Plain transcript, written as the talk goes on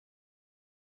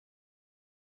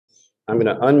I'm going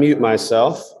to unmute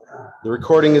myself. The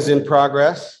recording is in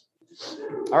progress.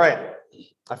 All right.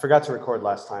 I forgot to record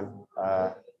last time.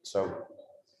 So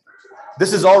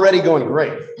this is already going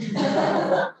great.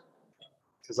 Because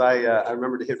I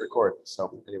remember to hit record.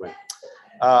 So anyway,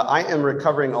 I am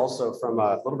recovering also from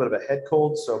a little bit of a head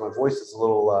cold. So my voice is a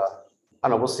little, I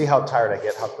don't know, we'll see how tired I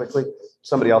get, how quickly.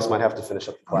 Somebody else might have to finish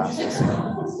up the class.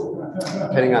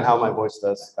 Depending on how my voice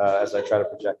does as I try to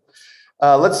project.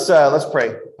 Let's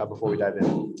pray before we dive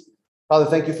in. Father,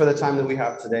 thank you for the time that we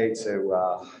have today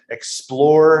to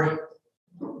explore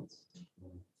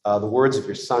the words of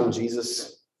your Son,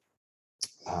 Jesus,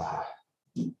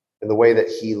 and the way that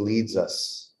he leads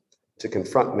us to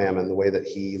confront mammon, the way that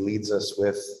he leads us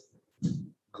with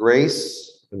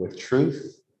grace and with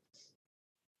truth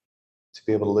to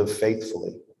be able to live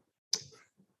faithfully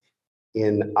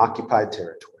in occupied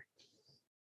territory.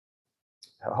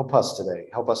 Help us today.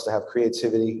 Help us to have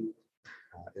creativity,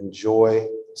 enjoy,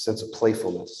 a sense of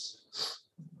playfulness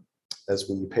as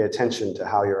we pay attention to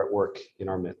how you're at work in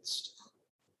our midst.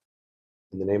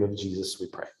 In the name of Jesus, we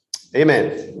pray.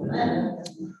 Amen. Amen.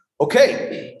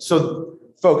 Okay, so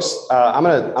folks, I'm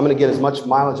gonna get as much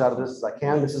mileage out of this as I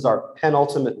can. This is our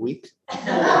penultimate week.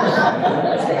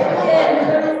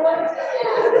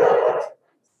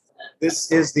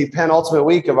 This is the penultimate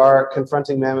week of our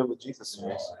Confronting Mammon with Jesus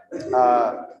series,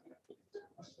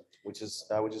 which is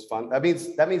fun. That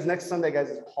means next Sunday,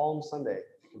 guys, is Palm Sunday.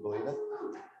 If you can believe it.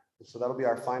 So that'll be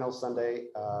our final Sunday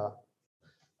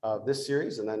of this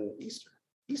series, and then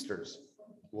Easter's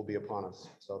will be upon us.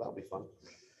 So that'll be fun.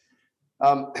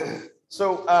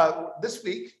 So this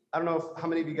week, I don't know how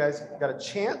many of you guys got a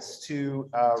chance to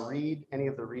read any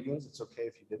of the readings. It's okay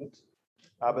if you didn't.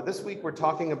 But this week, we're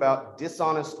talking about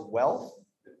dishonest wealth.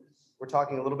 We're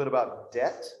talking a little bit about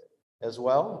debt as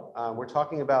well. We're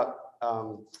talking about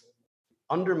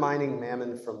undermining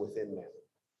mammon from within mammon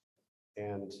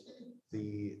and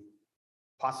the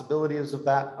possibilities of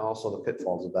that, and also the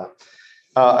pitfalls of that.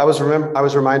 I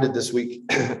was reminded this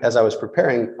week as I was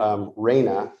preparing,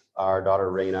 Raina, our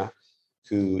daughter Raina,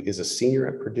 who is a senior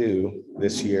at Purdue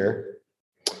this year.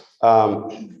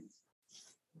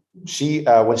 She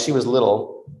when she was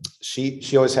little, she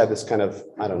always had this kind of,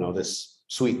 I don't know, this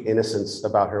sweet innocence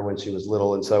about her when she was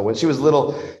little. And so when she was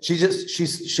little,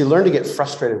 she learned to get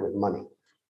frustrated with money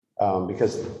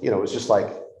because, it was just like,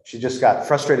 she just got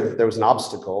frustrated that there was an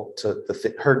obstacle to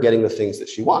her getting the things that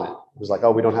she wanted. It was like,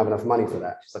 oh, we don't have enough money for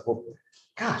that. She's like, well,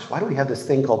 gosh, why do we have this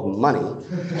thing called money?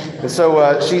 And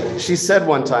so she said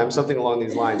one time something along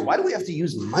these lines, why do we have to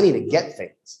use money to get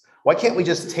things? Why can't we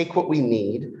just take what we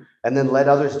need and then let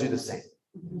others do the same?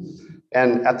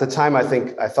 And at the time, I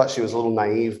thought she was a little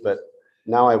naive, but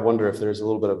now I wonder if there's a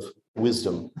little bit of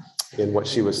wisdom in what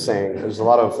she was saying. There's a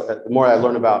lot of, the more I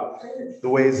learn about the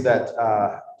ways that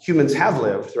humans have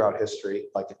lived throughout history,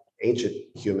 like ancient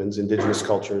humans, indigenous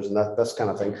cultures, and that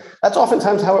kind of thing. That's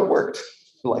oftentimes how it worked.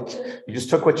 Like you just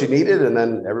took what you needed and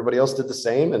then everybody else did the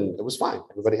same and it was fine.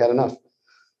 Everybody had enough.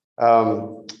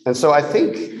 And so I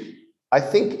think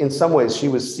in some ways she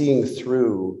was seeing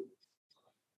through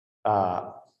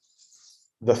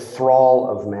the thrall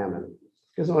of mammon.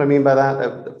 You know what I mean by that?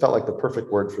 It felt like the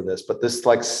perfect word for this, but this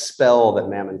like spell that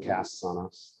mammon casts on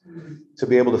us to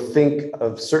be able to think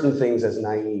of certain things as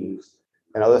naive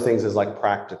and other things as like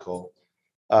practical.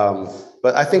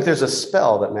 But I think there's a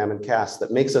spell that mammon casts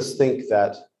that makes us think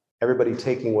that everybody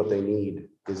taking what they need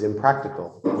is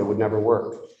impractical. It would never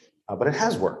work. But it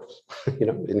has worked,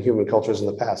 in human cultures in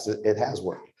the past, it has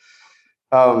worked.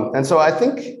 And so I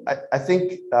think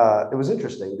it was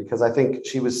interesting because I think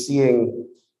she was seeing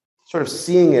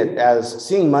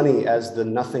money as the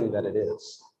nothing that it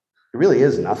is. It really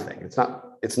is nothing.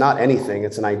 It's not anything.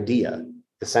 It's an idea,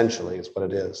 essentially, is what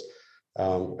it is. I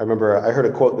remember I heard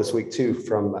a quote this week too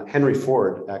from Henry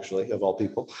Ford, actually, of all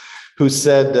people, who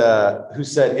said,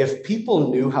 if people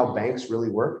knew how banks really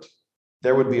worked,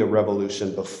 there would be a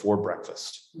revolution before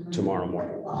breakfast tomorrow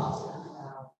morning.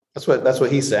 That's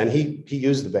what he said. And he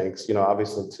used the banks,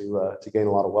 obviously to gain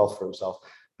a lot of wealth for himself.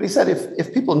 But he said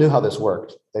if people knew how this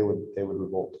worked, they would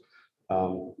revolt.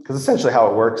 Because essentially how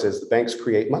it works is the banks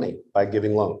create money by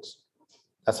giving loans.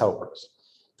 That's how it works.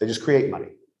 They just create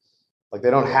money. Like they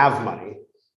don't have money.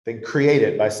 They create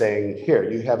it by saying, here,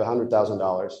 you have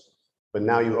 $100,000, but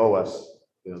now you owe us,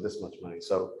 this much money.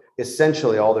 So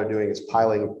essentially all they're doing is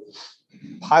piling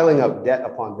up debt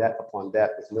upon debt upon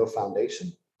debt with no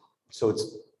foundation. So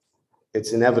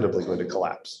it's inevitably going to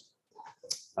collapse.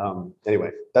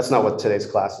 Anyway, that's not what today's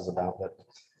class is about, but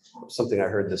something I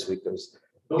heard this week that was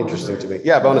interesting to me.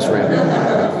 Yeah, bonus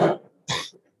round.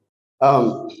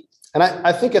 And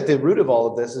I think at the root of all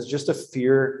of this is just a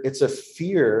fear. It's a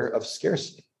fear of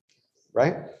scarcity,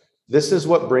 right? This is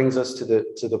what brings us to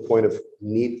the point of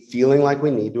feeling like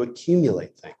we need to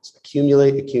accumulate things,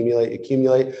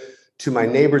 accumulate to my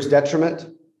neighbor's detriment.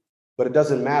 But it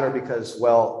doesn't matter because,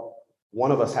 well,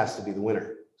 one of us has to be the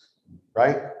winner,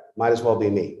 right? Might as well be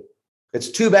me. It's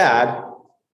too bad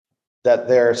that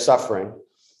they're suffering,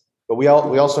 but we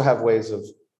also have ways of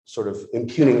sort of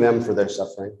impugning them for their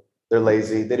suffering. They're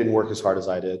lazy. They didn't work as hard as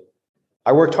I did.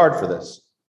 I worked hard for this.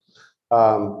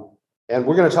 And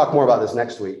we're going to talk more about this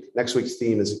next week. Next week's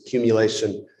theme is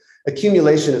accumulation.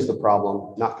 Accumulation is the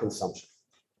problem, not consumption.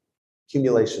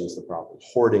 Accumulation is the problem.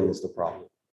 Hoarding is the problem.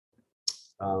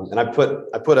 And I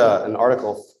put an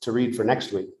article to read for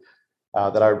next week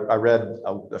that I read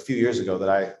a few years ago that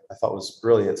I thought was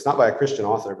brilliant. It's not by a Christian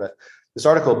author, but this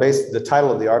article, the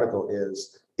title of the article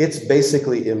is, "It's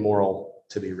Basically Immoral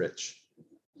to Be Rich."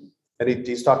 And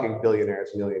he's talking billionaires,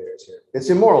 millionaires here.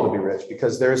 It's immoral to be rich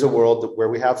because there is a world where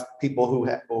we have people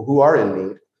who are in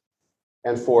need.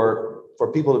 And for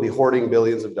people to be hoarding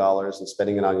billions of dollars and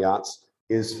spending it on yachts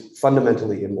is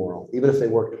fundamentally immoral, even if they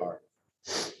worked hard.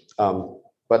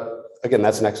 But again,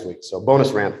 that's next week. So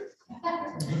bonus rant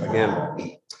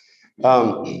again.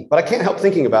 But I can't help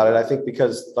thinking about it. I think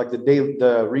because like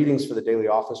the readings for the daily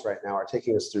office right now are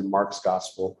taking us through Mark's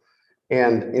gospel.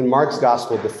 And in Mark's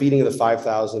gospel, the feeding of the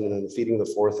 5,000 and then the feeding of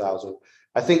the 4,000,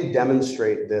 I think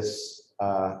demonstrate this,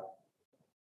 that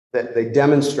they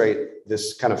demonstrate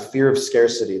this kind of fear of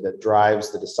scarcity that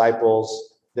drives the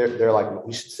disciples. They're like,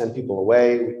 we should send people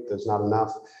away. There's not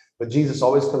enough. But Jesus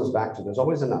always comes back to, there's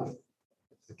always enough.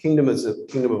 The kingdom is a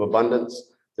kingdom of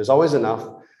abundance. There's always enough.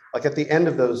 Like at the end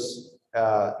of those,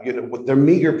 their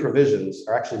meager provisions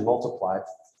are actually multiplied,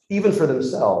 even for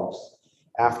themselves,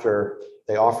 after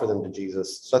they offer them to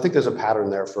Jesus. So I think there's a pattern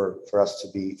there for us to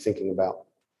be thinking about.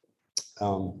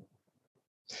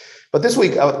 But this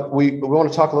week, we want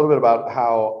to talk a little bit about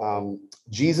how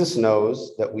Jesus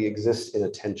knows that we exist in a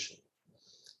tension.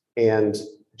 And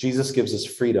Jesus gives us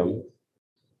freedom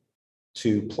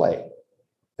to play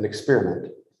and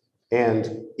experiment,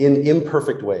 and in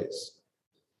imperfect ways,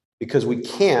 because we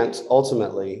can't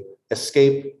ultimately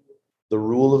escape the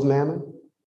rule of mammon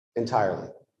entirely,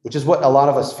 which is what a lot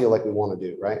of us feel like we want to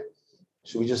do, right?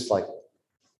 Should we just like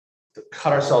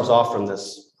cut ourselves off from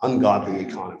this ungodly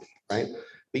economy, right?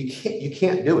 But you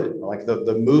can't do it. Like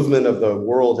the movement of the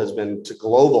world has been to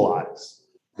globalize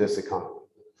this economy.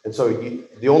 And so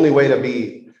the only way to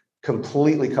be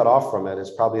completely cut off from it is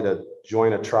probably to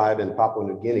join a tribe in Papua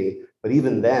New Guinea. But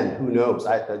even then, who knows?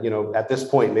 At this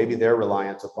point, maybe they're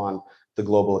reliant upon the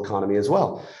global economy as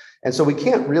well. And so we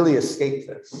can't really escape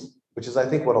this, which is, I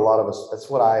think, what a lot of us, that's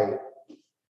what I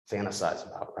fantasize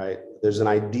about, right? There's an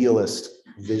idealist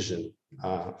vision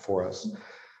for us.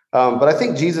 But I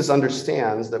think Jesus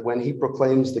understands that when he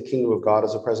proclaims the kingdom of God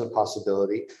as a present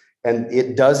possibility, and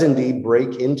it does indeed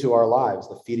break into our lives,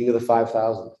 the feeding of the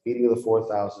 5,000, the feeding of the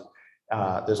 4,000,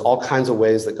 there's all kinds of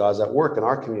ways that God's at work in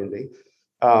our community.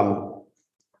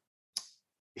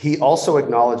 He also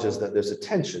acknowledges that there's a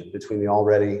tension between the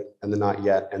already and the not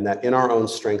yet, and that in our own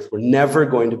strength, we're never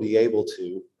going to be able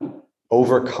to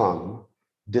overcome,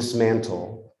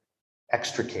 dismantle,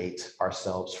 extricate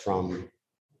ourselves from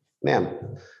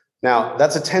mammon. Now,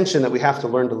 that's a tension that we have to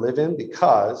learn to live in,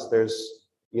 because there's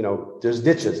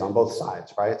ditches on both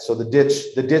sides, right? So the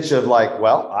ditch of like,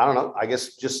 well, I don't know, I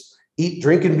guess just eat,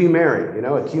 drink, and be merry,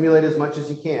 accumulate as much as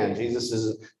you can. He's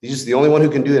just the only one who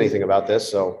can do anything about this.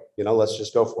 So, let's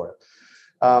just go for it.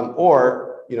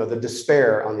 Or the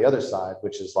despair on the other side,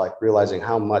 which is like realizing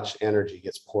how much energy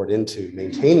gets poured into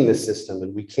maintaining the system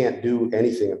and we can't do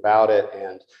anything about it.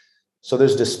 And so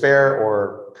there's despair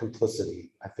or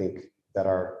complicity, I think,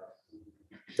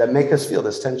 that make us feel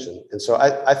this tension. And so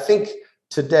I think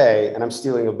today, and I'm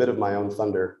stealing a bit of my own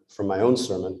thunder from my own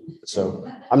sermon,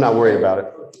 so I'm not worried about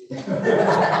it.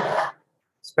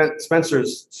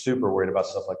 Spencer's super worried about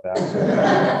stuff like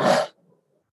that.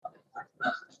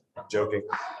 I'm joking.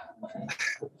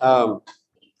 But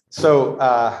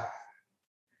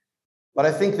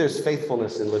I think there's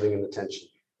faithfulness in living in the tension.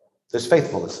 There's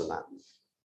faithfulness in that.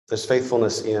 There's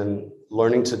faithfulness in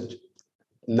learning to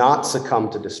not succumb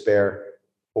to despair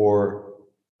or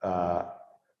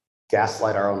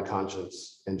gaslight our own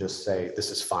conscience and just say, this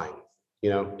is fine.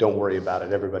 Don't worry about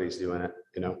it. Everybody's doing it.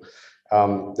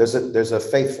 There's a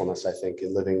faithfulness, I think,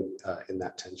 in living in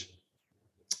that tension.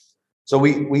 So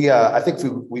I think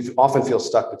we often feel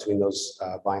stuck between those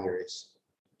binaries.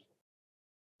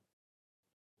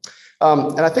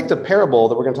 And I think the parable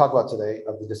that we're going to talk about today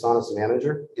of the dishonest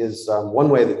manager is one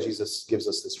way that Jesus gives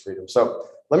us this freedom. So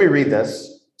let me read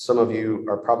this. Some of you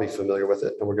are probably familiar with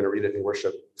it, and we're going to read it in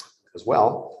worship as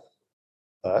well.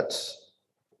 But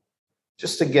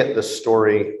just to get the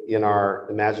story in our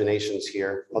imaginations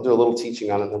here, I'll do a little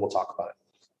teaching on it, and then we'll talk about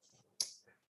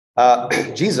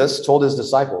it. Jesus told his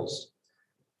disciples,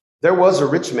 there was a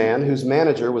rich man whose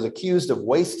manager was accused of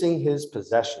wasting his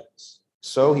possessions.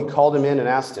 So he called him in and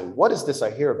asked him, what is this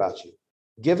I hear about you?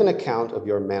 Give an account of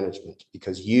your management,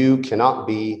 because you cannot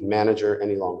be manager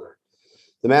any longer.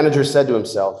 The manager said to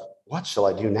himself, what shall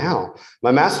I do now?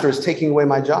 My master is taking away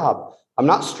my job. I'm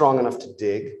not strong enough to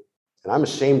dig, and I'm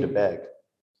ashamed to beg.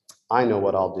 I know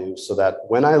what I'll do so that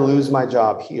when I lose my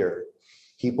job here,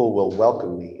 people will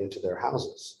welcome me into their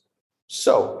houses.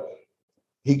 So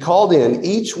he called in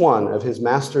each one of his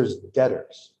master's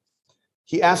debtors.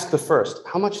 He asked the first,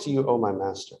 how much do you owe my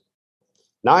master?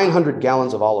 900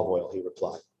 gallons of olive oil, he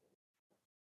replied.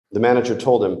 The manager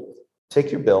told him,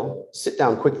 take your bill, sit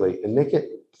down quickly, and make it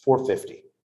 450.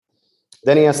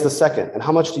 Then he asked the second, and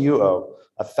how much do you owe?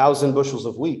 1,000 bushels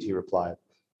of wheat, he replied.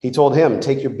 He told him,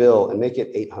 take your bill and make it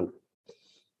 800.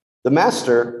 The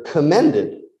master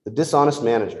commended the dishonest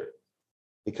manager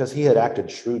because he had acted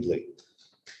shrewdly.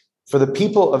 For the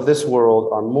people of this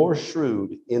world are more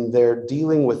shrewd in their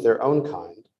dealing with their own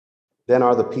kind than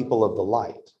are the people of the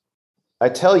light. I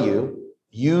tell you,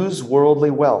 use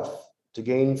worldly wealth to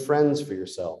gain friends for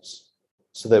yourselves,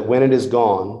 so that when it is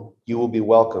gone, you will be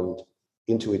welcomed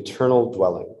into eternal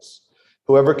dwellings.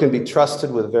 Whoever can be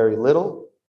trusted with very little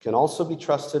can also be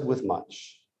trusted with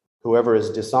much. Whoever is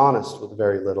dishonest with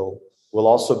very little will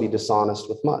also be dishonest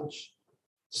with much.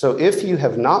 So if you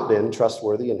have not been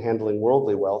trustworthy in handling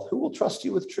worldly wealth, who will trust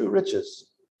you with true riches?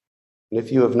 And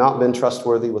if you have not been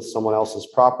trustworthy with someone else's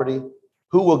property,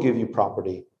 who will give you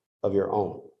property of your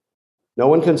own? No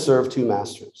one can serve two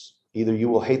masters. Either you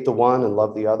will hate the one and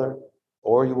love the other,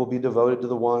 or you will be devoted to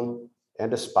the one and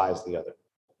despise the other.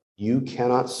 You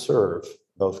cannot serve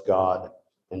both God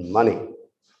and money.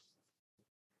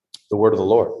 The word of the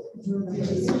Lord.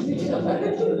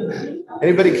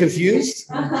 Anybody confused?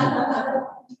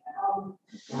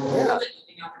 Yeah.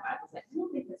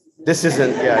 This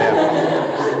isn't,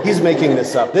 yeah. He's making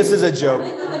this up. This is a joke.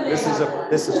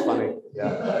 This is funny.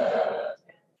 Yeah.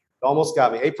 Almost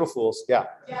got me. April Fools. Yeah.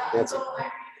 Nancy.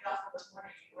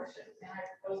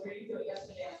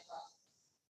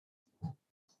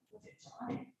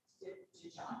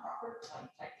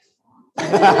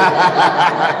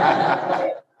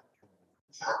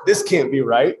 This can't be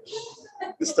right.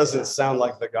 This doesn't sound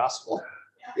like the gospel.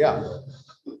 Yeah.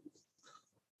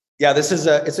 Yeah,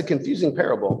 it's a confusing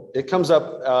parable. It comes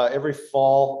up every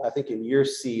fall, I think in year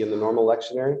C in the normal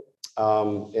lectionary.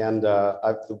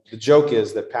 The joke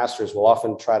is that pastors will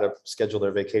often try to schedule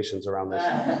their vacations around this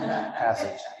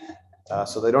passage,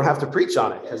 so they don't have to preach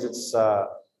on it, because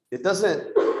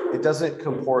it doesn't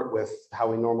comport with how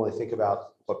we normally think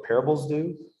about what parables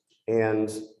do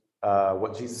and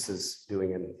what Jesus is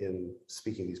doing in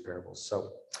speaking these parables.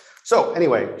 So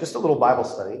anyway, just a little Bible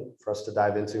study for us to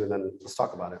dive into, and then let's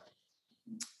talk about it.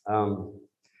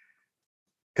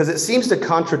 Because it seems to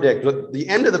contradict. The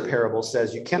end of the parable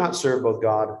says you cannot serve both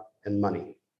God and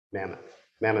money, mammon.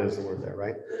 Mammon is the word there,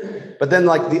 right? But then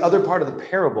like the other part of the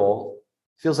parable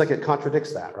feels like it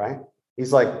contradicts that, right?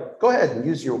 He's like, go ahead and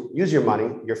use your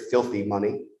money, your filthy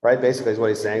money, right? Basically is what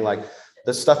he's saying. Like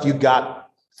the stuff you got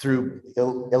through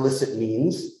illicit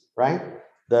means, right?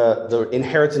 The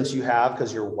inheritance you have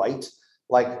because you're white,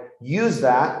 like use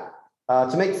that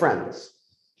to make friends.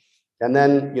 And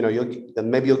then,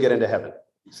 maybe you'll get into heaven,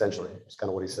 essentially. It's kind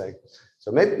of what he's saying.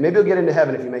 So maybe you'll get into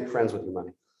heaven if you make friends with your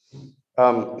money.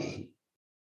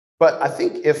 But I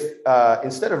think if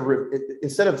instead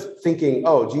of thinking,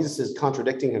 oh, Jesus is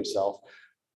contradicting himself,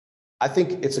 I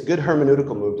think it's a good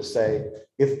hermeneutical move to say,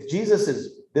 if this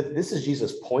is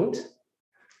Jesus' point,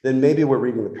 then maybe we're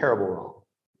reading the parable wrong,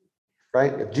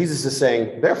 right? If Jesus is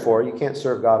saying, therefore, you can't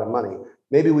serve God and money,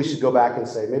 maybe we should go back and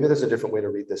say, maybe there's a different way to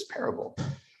read this parable.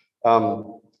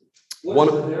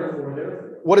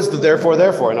 What is the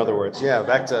therefore, in other words? Yeah,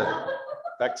 back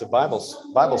to Bible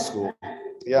school.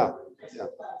 Yeah.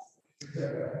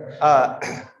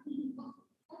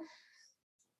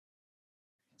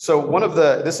 So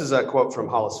this is a quote from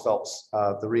Hollis Phelps,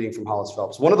 the reading from Hollis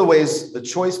Phelps. One of the ways the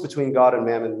choice between God and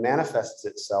mammon manifests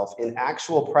itself in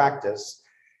actual practice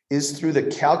is through the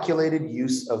calculated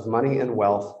use of money and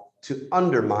wealth to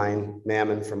undermine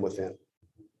mammon from within.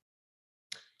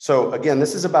 So again,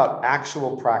 this is about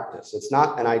actual practice. It's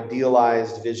not an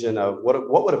idealized vision of what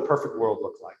would a perfect world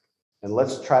look like. And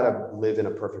let's try to live in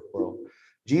a perfect world.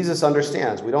 Jesus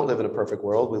understands we don't live in a perfect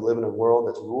world. We live in a world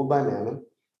that's ruled by mammon.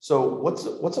 So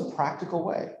what's a practical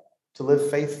way to live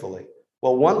faithfully,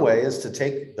 Well, one way is to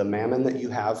take the mammon that you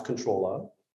have control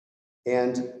of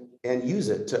and use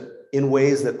it in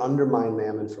ways that undermine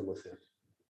mammon from within.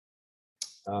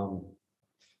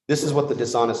 This is what the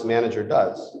dishonest manager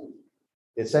does,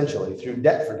 essentially, through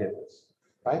debt forgiveness,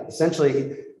 right?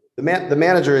 Essentially, the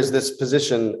manager is this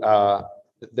position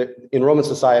that in Roman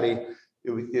society,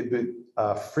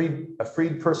 a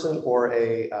freed person or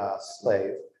a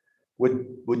slave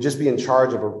would just be in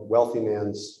charge of a wealthy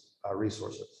man's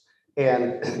resources.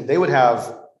 And they would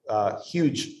have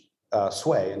huge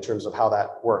sway in terms of how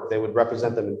that worked. They would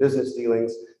represent them in business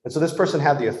dealings. And so this person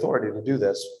had the authority to do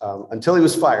this until he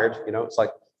was fired. You know, it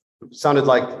sounded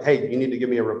like, hey, you need to give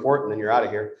me a report and then you're out of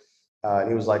here. And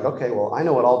he was like, okay, well, I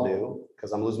know what I'll do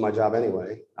because I'm losing my job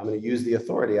anyway. I'm going to use the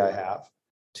authority I have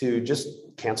to just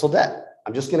cancel debt.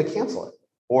 I'm just going to cancel it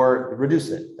or reduce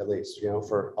it, at least, you know,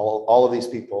 for all of these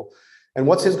people. And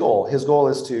what's his goal? His goal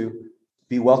is to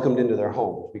be welcomed into their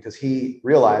home because he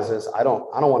realizes I don't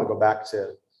want to go back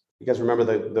to, you guys remember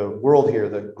the world here,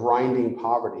 the grinding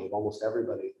poverty of almost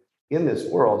everybody in this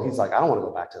world. He's like, I don't want to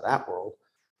go back to that world.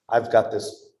 I've got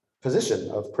this position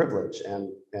of privilege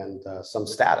and some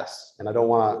status, and I don't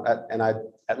want to, and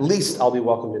at least I'll be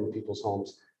welcomed into people's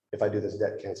homes if I do this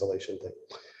debt cancellation thing.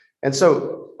 And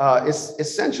so it's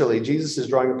essentially Jesus is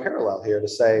drawing a parallel here to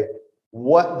say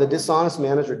what the dishonest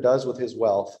manager does with his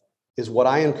wealth is what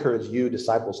I encourage you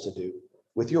disciples to do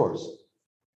with yours.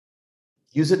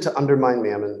 Use it to undermine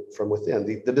mammon from within.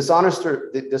 The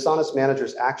dishonest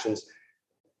manager's actions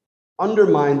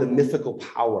undermine the mythical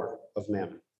power of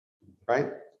mammon,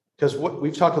 right? Because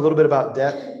we've talked a little bit about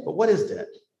debt, but what is debt?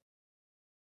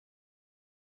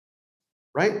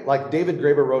 Right? Like David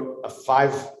Graeber wrote a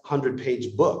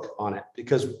 500-page book on it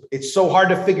because it's so hard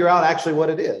to figure out actually what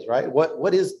it is, right?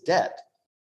 What is debt?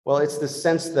 Well, it's the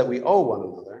sense that we owe one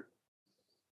another,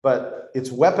 but it's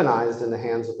weaponized in the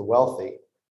hands of the wealthy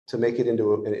to make it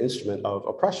into an instrument of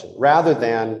oppression, rather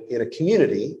than in a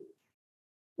community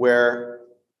where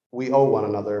we owe one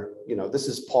another. You know, this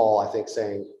is Paul, I think,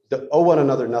 saying, owe one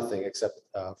another nothing except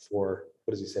for,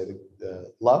 what does he say,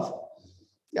 the love?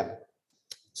 Yeah.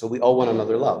 So we owe one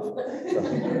another love. So,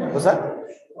 what's that?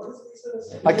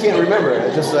 I can't remember.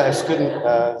 I just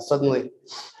couldn't suddenly.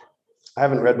 I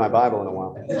haven't read my Bible in a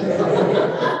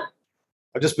while.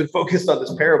 I've just been focused on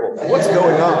this parable. What's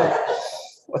going on?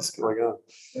 What's going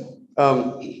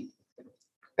on?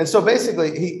 And so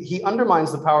basically, he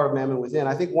undermines the power of mammon within.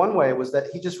 I think one way was that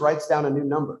he just writes down a new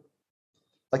number.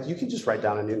 Like you can just write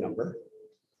down a new number.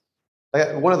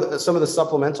 Like some of the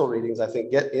supplemental readings, I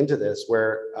think, get into this,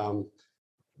 where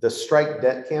the Strike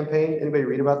Debt campaign. Anybody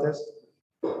read about this?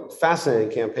 Fascinating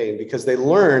campaign because they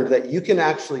learned that you can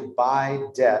actually buy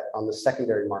debt on the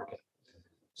secondary market.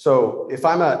 So if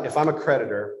I'm a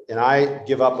creditor and I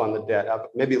give up on the debt, I've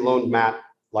maybe loaned Matt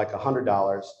like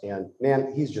 $100, and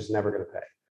man, he's just never going to pay.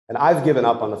 And I've given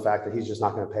up on the fact that he's just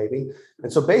not going to pay me.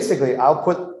 And so basically,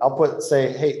 I'll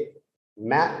say, hey,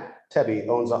 Matt Tebby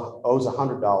owes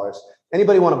 $100.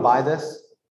 Anybody want to buy this?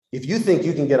 If you think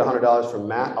you can get $100 from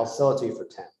Matt, I'll sell it to you for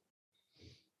 10.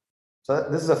 So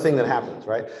this is a thing that happens,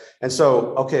 right? And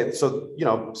so, okay, so, you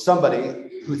know,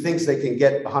 somebody who thinks they can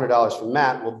get $100 from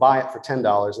Matt will buy it for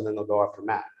 $10, and then they'll go after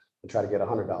Matt and try to get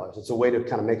 $100. It's a way to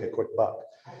kind of make a quick buck.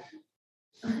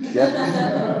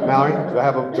 Yeah, Mallory, do I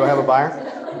have a buyer?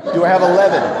 Do I have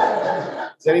 11?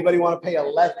 Does anybody want to pay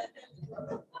 11?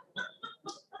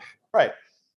 Right.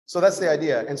 So that's the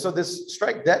idea. And so this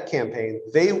Strike Debt campaign,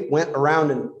 they went around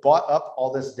and bought up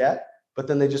all this debt, but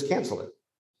then they just canceled it.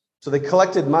 So they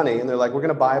collected money and they're like, we're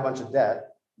going to buy a bunch of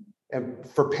debt. And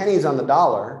for pennies on the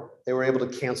dollar, they were able to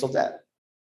cancel debt.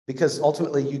 Because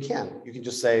ultimately you can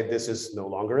just say, this is no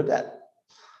longer a debt.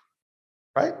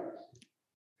 Right?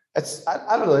 I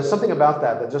don't know, there's something about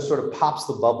that just sort of pops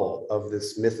the bubble of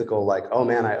this mythical, like, oh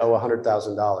man, I owe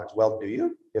 $100,000. Well, do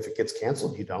you? If it gets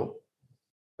canceled, you don't.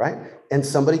 Right? And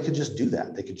somebody could just do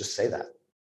that. They could just say that.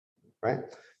 Right?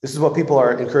 This is what people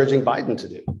are encouraging Biden to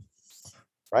do.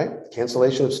 Right?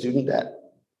 Cancellation of student debt.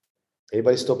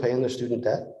 Anybody still paying their student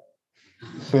debt?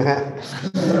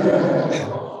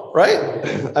 Right?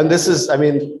 And this is, I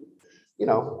mean, you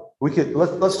know,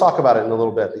 let's talk about it in a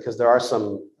little bit because there are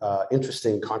some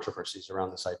interesting controversies around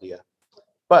this idea.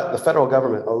 But the federal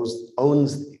government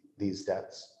owns these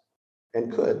debts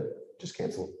and could just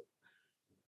cancel them.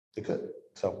 They could.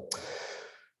 So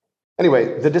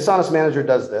anyway, the dishonest manager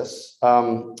does this.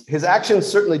 His actions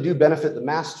certainly do benefit the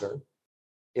master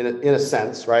in a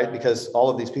sense, right? Because all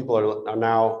of these people are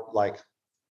now like,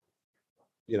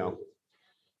 you know,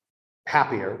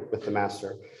 happier with the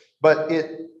master. But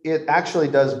it actually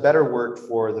does better work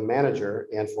for the manager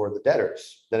and for the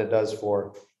debtors than it does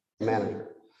for the manager.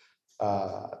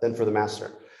 than for the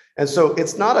master. And so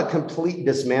it's not a complete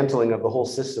dismantling of the whole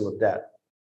system of debt,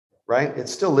 right?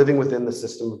 It's still living within the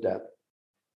system of debt.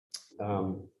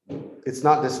 It's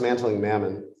not dismantling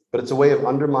mammon, but it's a way of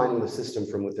undermining the system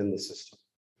from within the system.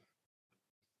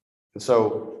 And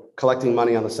so collecting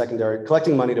money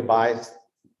to buy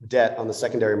debt on the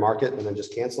secondary market and then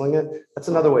just canceling it, that's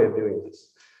another way of doing this.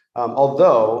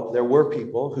 Although there were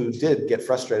people who did get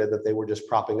frustrated that they were just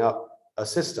propping up a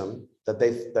system that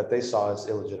they saw as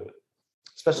illegitimate,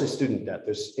 especially student debt.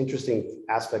 There's interesting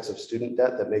aspects of student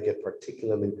debt that make it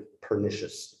particularly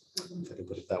pernicious, if I can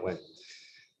put it that way.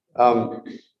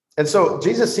 And so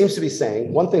Jesus seems to be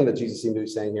saying, one thing that Jesus seemed to be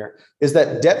saying here is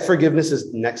that debt forgiveness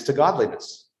is next to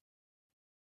godliness.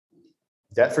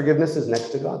 Debt forgiveness is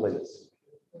next to godliness,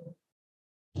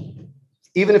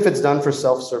 even if it's done for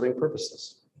self-serving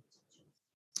purposes.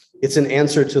 It's an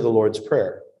answer to the Lord's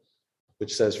Prayer,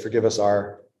 which says, forgive us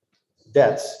our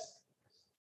debts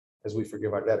as we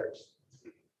forgive our debtors.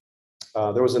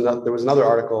 There was another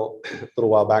article a little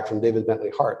while back from David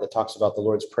Bentley Hart that talks about the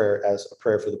Lord's Prayer as a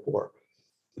prayer for the poor.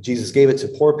 Jesus gave it to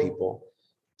poor people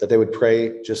that they would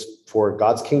pray just for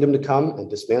God's kingdom to come and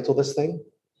dismantle this thing.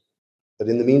 But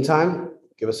in the meantime,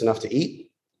 give us enough to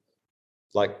eat,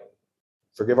 like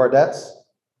forgive our debts,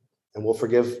 and we'll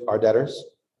forgive our debtors,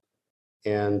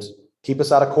 and keep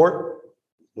us out of court.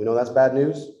 We know that's bad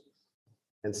news,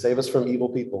 and save us from evil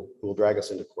people who will drag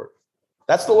us into court.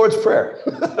 That's the Lord's Prayer,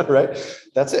 right?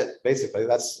 That's it, basically.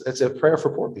 It's a prayer for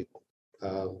poor people,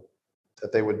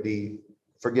 that they would be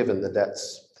forgiven the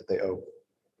debts that they owe.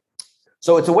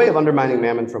 So it's a way of undermining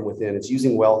mammon from within. It's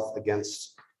using wealth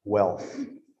against wealth.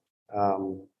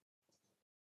 And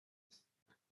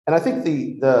I think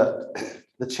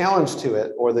the challenge to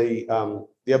it, or the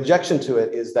objection to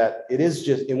it, is that it is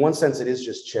just, in one sense, it is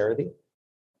just charity,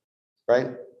 right?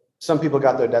 Some people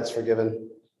got their debts forgiven,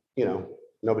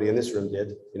 nobody in this room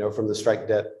did, from the Strike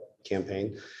Debt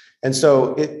campaign. And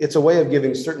so it's a way of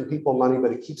giving certain people money,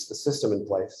 but it keeps the system in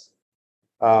place.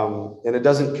 And it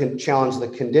doesn't challenge the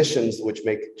conditions which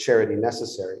make charity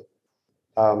necessary.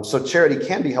 So charity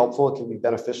can be helpful, it can be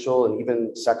beneficial, and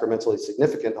even sacramentally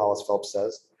significant, Hollis Phelps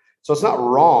says. So it's not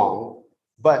wrong,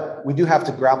 but we do have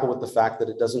to grapple with the fact that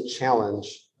it doesn't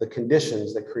challenge the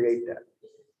conditions that create debt.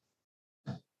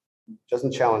 It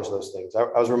doesn't challenge those things. I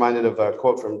was reminded of a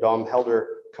quote from Dom Helder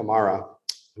Camara,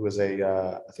 who was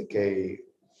I think a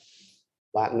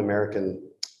Latin American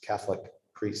Catholic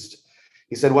priest.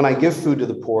 He said, "When I give food to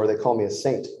the poor, they call me a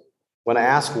saint. When I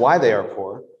ask why they are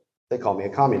poor, they call me a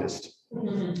communist."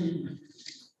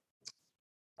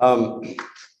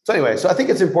 So anyway, so I think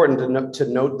it's important to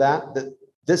note that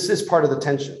this is part of the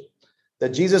tension, that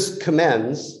Jesus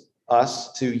commends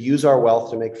us to use our wealth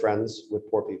to make friends with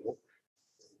poor people,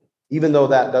 even though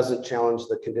that doesn't challenge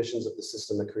the conditions of the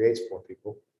system that creates poor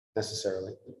people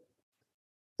necessarily.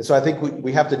 And so I think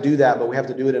we have to do that, but we have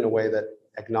to do it in a way that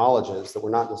acknowledges that we're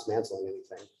not dismantling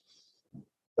anything,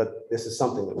 but this is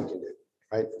something that we can do,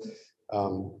 right?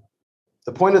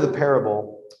 The point of the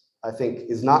parable, I think,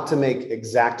 is not to make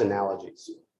exact analogies.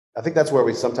 I think that's where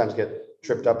we sometimes get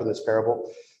tripped up in this parable.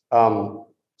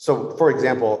 So, for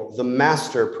example, the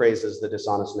master praises the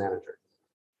dishonest manager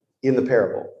in the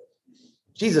parable.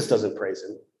 Jesus doesn't praise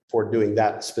him for doing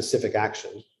that specific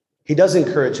action. He does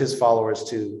encourage his followers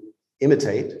to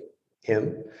imitate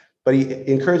him, but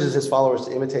he encourages his followers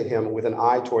to imitate him with an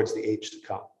eye towards the age to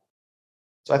come.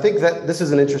 So I think that this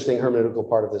is an interesting hermeneutical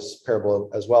part of this parable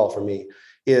as well for me,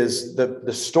 is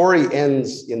the story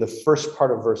ends in the first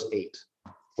part of verse 8,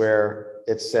 where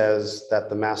it says that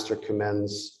the master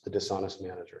commends the dishonest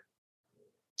manager.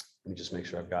 Let me just make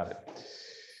sure I've got it.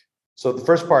 So the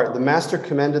first part, the master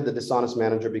commended the dishonest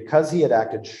manager because he had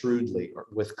acted shrewdly or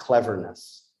with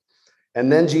cleverness.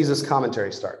 And then Jesus'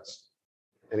 commentary starts.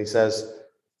 And he says,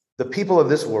 the people of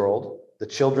this world, the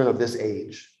children of this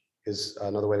age, is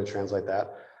another way to translate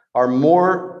that, are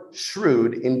more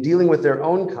shrewd in dealing with their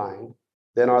own kind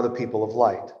than are the people of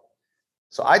light.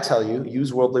 So I tell you,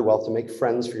 use worldly wealth to make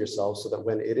friends for yourselves so that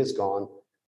when it is gone,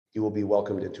 you will be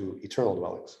welcomed into eternal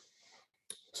dwellings.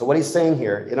 So what he's saying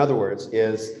here, in other words,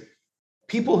 is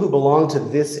people who belong to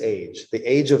this age, the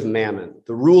age of mammon,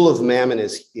 the rule of mammon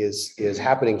is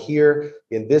happening here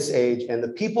in this age, and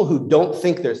the people who don't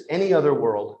think there's any other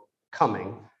world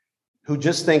coming, who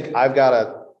just think I've got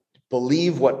to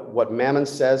believe what mammon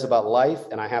says about life,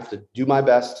 and I have to do my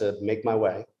best to make my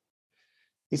way.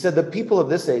 He said the people of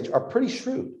this age are pretty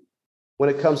shrewd when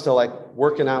it comes to like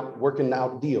working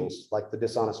out deals like the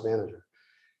dishonest manager.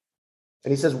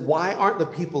 And he says, why aren't the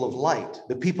people of light,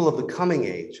 the people of the coming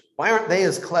age, why aren't they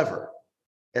as clever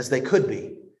as they could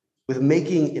be with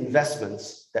making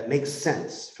investments that make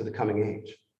sense for the coming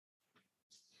age.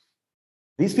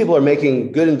 These people are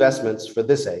making good investments for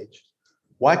this age.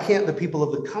 Why can't the people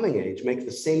of the coming age make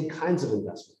the same kinds of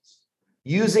investments?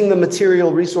 Using the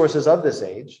material resources of this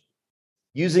age,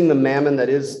 using the mammon that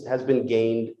has been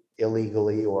gained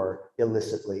illegally or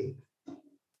illicitly.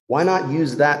 Why not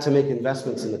use that to make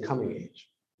investments in the coming age?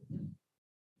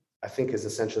 I think is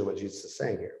essentially what Jesus is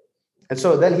saying here. And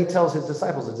so then he tells his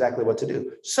disciples exactly what to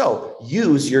do. So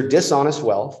use your dishonest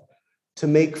wealth to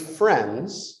make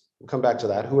friends. We'll come back to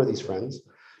that. Who are these friends?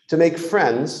 To make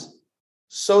friends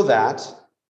so that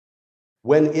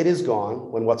when it is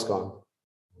gone, when what's gone?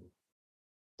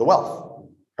 The wealth,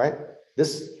 right?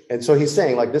 And so he's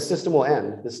saying, like, this system will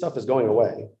end. This stuff is going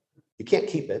away. You can't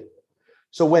keep it.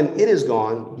 So when it is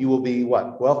gone, you will be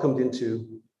what? Welcomed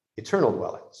into eternal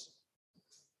dwellings.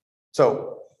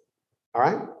 So, all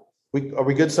right, are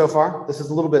we good so far? This is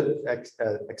a little bit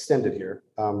extended here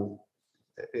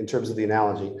in terms of the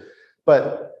analogy.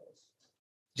 But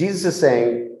Jesus is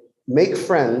saying, make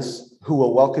friends who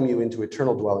will welcome you into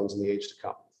eternal dwellings in the age to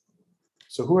come.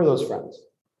 So who are those friends?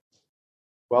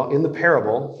 Well, in the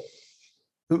parable,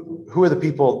 who are the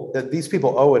people that these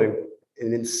people owe an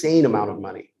insane amount of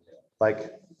money?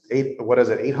 Like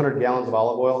 800 gallons of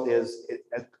olive oil is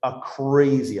a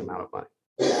crazy amount of money,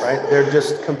 right? They're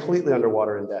just completely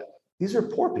underwater in debt. These are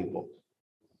poor people.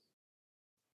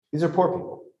 These are poor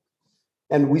people.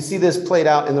 And we see this played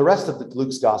out in the rest of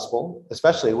Luke's gospel,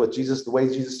 especially with Jesus, the way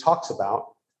Jesus talks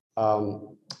about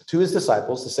to his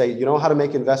disciples to say, you know how to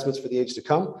make investments for the age to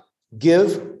come?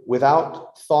 Give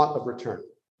without thought of return.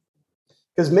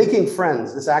 Because making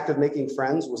friends, this act of making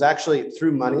friends was actually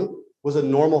through money, was a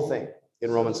normal thing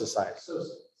in Roman society.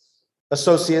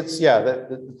 Associates, yeah,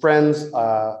 the friends,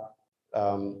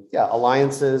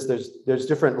 alliances. There's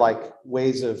different like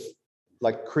ways of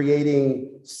like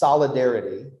creating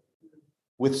solidarity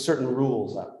with certain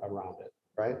rules around it,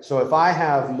 right? So if I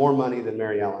have more money than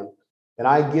Mary Ellen and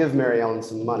I give Mary Ellen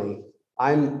some money,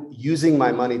 I'm using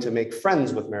my money to make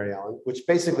friends with Mary Ellen, which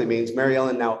basically means Mary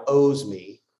Ellen now owes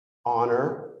me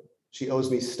honor. She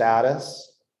owes me status.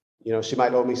 You know, she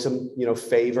might owe me some,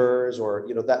 favors or,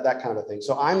 that kind of thing.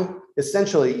 So I'm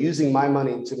essentially using my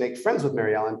money to make friends with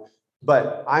Mary Ellen,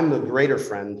 but I'm the greater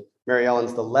friend. Mary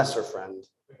Ellen's the lesser friend.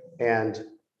 And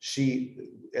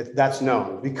that's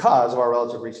known because of our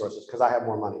relative resources, because I have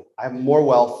more money. I have more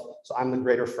wealth, so I'm the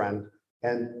greater friend.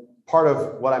 And part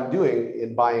of what I'm doing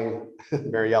in buying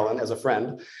Mary Ellen as a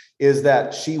friend is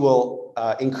that she will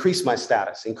increase my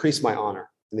status, increase my honor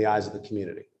in the eyes of the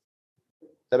community.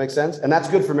 That makes sense? And that's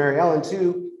good for Mary Ellen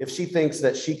too, if she thinks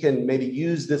that she can maybe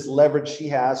use this leverage she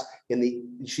has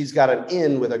she's got an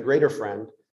in with a greater friend,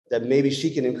 that maybe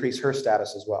she can increase her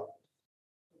status as well.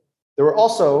 There were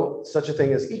also such a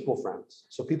thing as equal friends.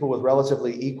 So people with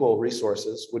relatively equal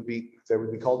resources would be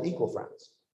called equal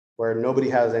friends, where nobody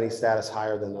has any status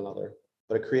higher than another,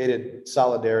 but it created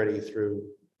solidarity through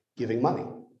giving money,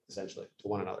 essentially, to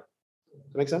one another.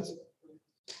 Does that make sense?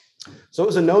 So it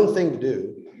was a known thing to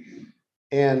do.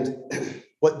 And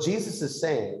what Jesus is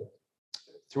saying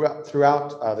throughout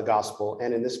the gospel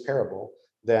and in this parable,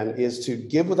 then, is to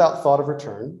give without thought of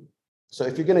return. So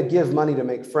if you're going to give money to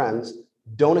make friends,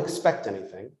 don't expect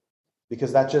anything,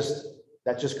 because that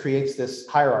just creates this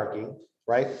hierarchy,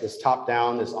 right? This top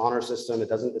down, this honor system. It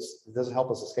doesn't help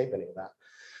us escape any of that.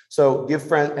 So give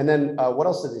friend, and then what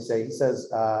else does he say? He says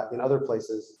in other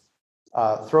places,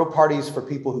 throw parties for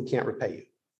people who can't repay you.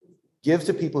 Give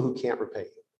to people who can't repay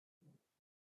you.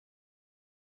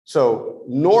 So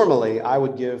normally I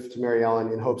would give to Mary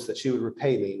Ellen in hopes that she would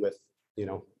repay me with,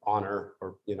 honor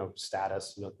or,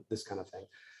 status, this kind of thing.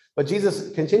 But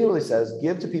Jesus continually says,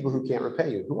 give to people who can't repay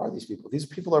you. Who are these people? These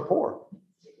people are poor.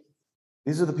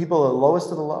 These are the people, the lowest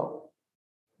of the low.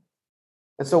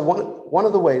 And so one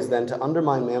of the ways then to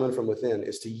undermine mammon from within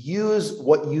is to use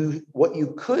what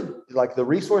you could, like the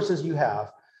resources you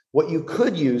have, what you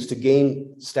could use to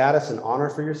gain status and honor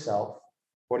for yourself,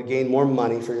 or to gain more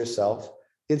money for yourself.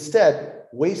 Instead,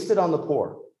 waste it on the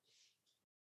poor.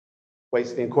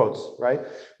 Waste in quotes, right?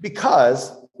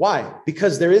 Because, why?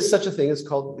 Because there is such a thing as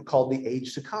called the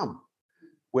age to come,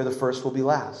 where the first will be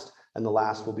last and the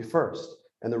last will be first.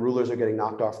 And the rulers are getting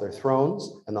knocked off their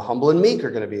thrones, and the humble and meek are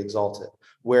going to be exalted,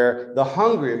 where the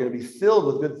hungry are going to be filled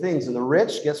with good things, and the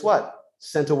rich, guess what?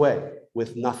 Sent away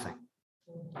with nothing.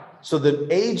 So the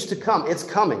age to come, it's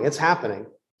coming, it's happening.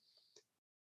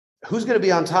 Who's going to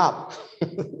be on top?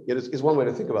 Is one way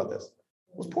to think about this.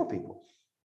 Those poor people.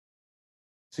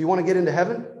 So you want to get into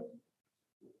heaven?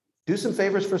 Do some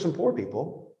favors for some poor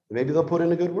people. Maybe they'll put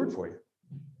in a good word for you.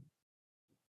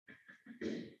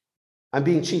 I'm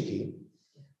being cheeky,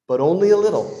 but only a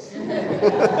little.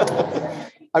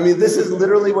 I mean, this is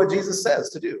literally what Jesus says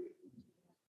to do.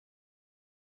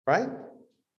 Right?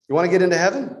 You want to get into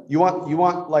heaven? You want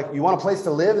a place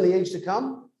to live in the age to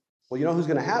come? Well, you know who's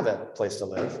going to have a place to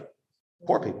live?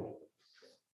 Poor people.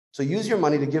 So use your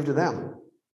money to give to them.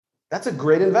 That's a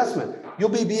great investment. You'll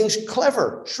be being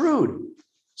clever, shrewd,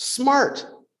 smart.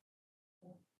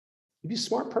 You'd be a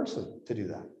smart person to do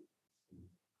that.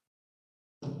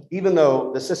 Even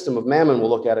though the system of mammon will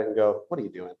look at it and go, what are you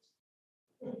doing?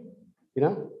 You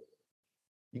know,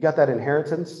 you got that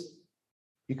inheritance.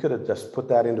 You could have just put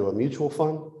that into a mutual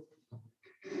fund,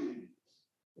 you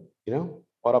know,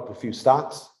 bought up a few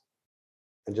stocks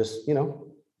and just, you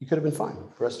know, you could have been fine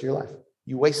for the rest of your life.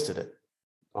 You wasted it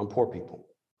on poor people.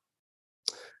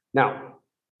 Now,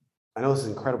 I know this is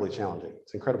incredibly challenging.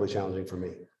 It's incredibly challenging for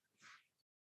me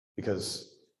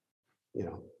because, you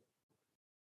know,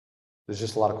 there's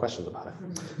just a lot of questions about it.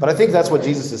 But I think that's what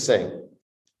Jesus is saying.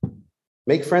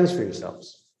 Make friends for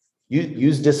yourselves.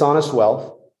 Use dishonest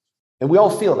wealth. And we all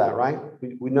feel that, right?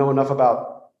 We know enough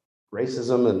about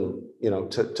racism and, you know,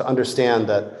 to understand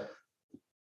that,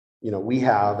 you know, we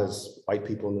have, as white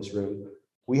people in this room,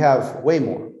 we have way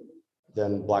more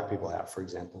than Black people have, for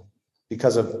example,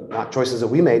 because of not choices that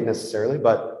we made necessarily,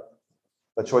 but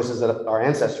choices that our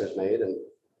ancestors made and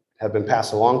have been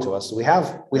passed along to us. So we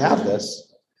have this.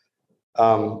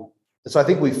 So I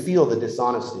think we feel the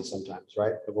dishonesty sometimes,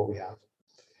 right, of what we have.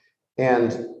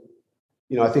 And,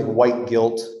 you know, I think white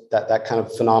guilt, that kind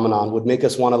of phenomenon would make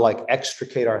us want to like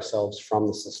extricate ourselves from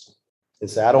the system and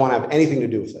say, I don't want to have anything to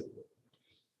do with it.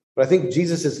 But I think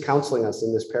Jesus is counseling us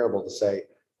in this parable to say,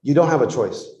 you don't have a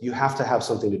choice. You have to have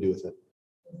something to do with it.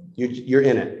 You're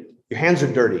in it. Your hands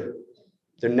are dirty.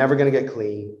 They're never going to get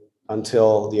clean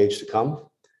until the age to come.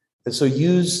 And so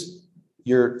use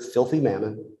your filthy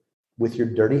mammon with your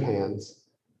dirty hands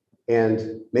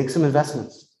and make some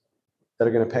investments that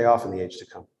are going to pay off in the age to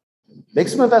come. Make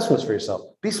some investments for yourself.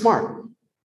 Be smart.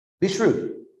 Be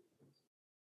shrewd.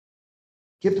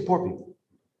 Give to poor people.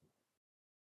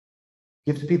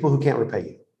 Give to people who can't repay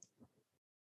you.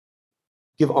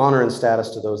 Give honor and status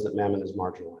to those that mammon is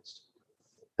marginalized.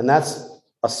 And that's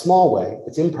a small way.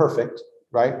 It's imperfect,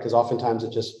 right? Because oftentimes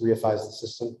it just reifies the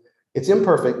system. It's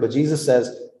imperfect, but Jesus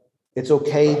says it's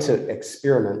okay to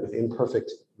experiment with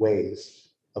imperfect ways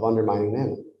of undermining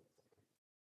mammon.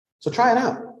 So try it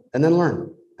out and then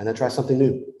learn, and then try something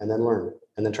new and then learn,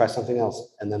 and then try something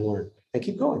else and then learn, and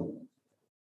keep going.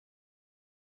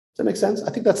 Does that make sense? I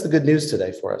think that's the good news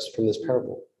today for us from this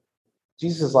parable.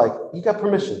 Jesus is like, you got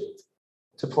permission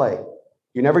to play.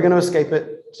 You're never going to escape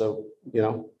it. So, you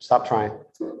know, stop trying.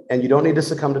 And you don't need to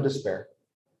succumb to despair.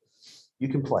 You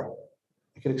can play.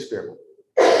 You can experiment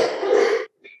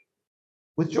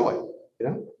with joy, you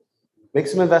know, make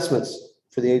some investments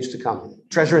for the age to come.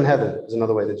 Treasure in heaven is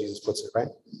another way that Jesus puts it, right?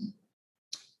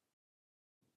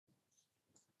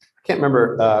 I can't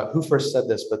remember who first said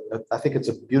this, but I think it's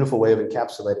a beautiful way of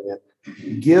encapsulating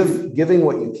it. Giving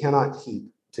what you cannot keep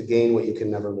to gain what you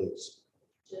can never lose.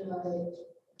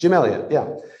 Jim Elliott, yeah.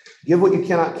 Give what you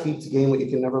cannot keep to gain what you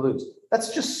can never lose.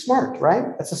 That's just smart,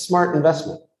 right? That's a smart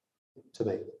investment to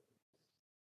make.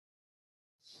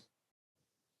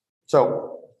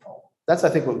 So that's, I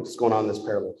think, what's going on in this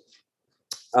parable.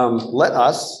 Let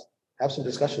us have some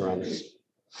discussion around this.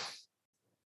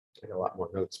 I got a lot more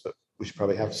notes, but we should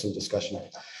probably have some discussion.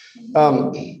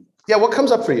 Yeah, what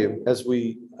comes up for you as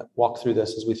we walk through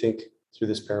this, as we think through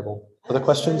this parable? Other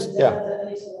questions? Yeah.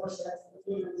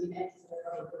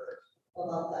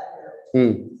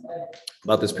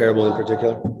 About this parable in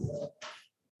particular?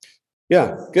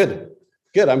 Yeah, good.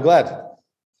 Good, I'm glad.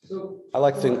 I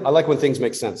like when things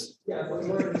make sense. Yeah,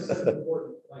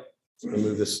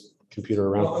 move this computer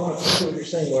around. Well, I want to see what you're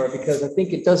saying, Laura, because I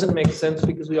think it doesn't make sense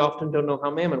because we often don't know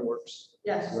how mammon works.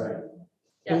 Yes. Right.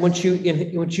 And once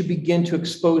you begin to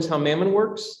expose how mammon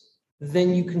works,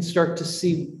 then you can start to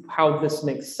see how this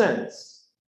makes sense.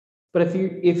 But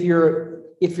if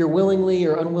you're willingly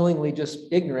or unwillingly just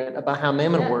ignorant about how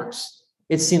mammon works,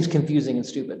 it seems confusing and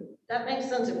stupid. That makes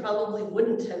sense. It probably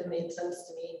wouldn't have made sense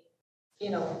to me,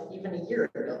 even a year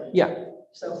ago. Yeah.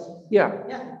 So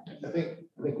yeah. I think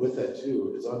with that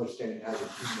too is understanding how the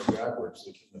kingdom of God works,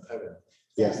 the kingdom of heaven.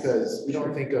 Yes. Because we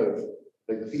don't think of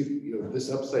like the people,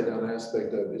 this upside down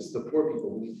aspect of it's the poor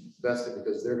people we invest in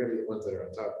because they're going to be the ones that are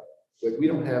on top. Like we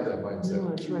don't have that mindset. No,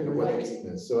 that's right. Of what the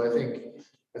kingdom is. So I think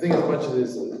as much of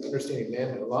this is understanding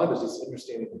man, a lot of it is just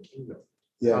understanding the kingdom.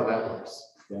 Yeah. How that works.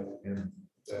 Yeah. And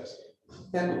that's.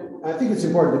 And I think it's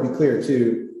important to be clear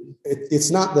too.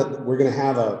 It's not that we're going to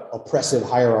have a oppressive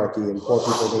hierarchy and poor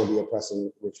people are going to be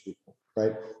oppressing rich people,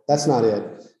 right? That's not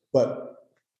it. But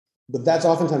but that's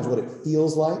oftentimes what it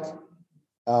feels like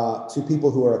to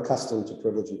people who are accustomed to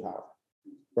privilege and power,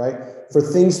 right? For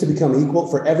things to become equal,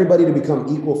 for everybody to become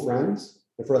equal friends,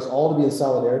 and for us all to be in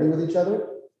solidarity with each other,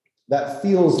 that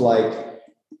feels like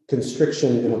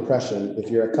constriction and oppression if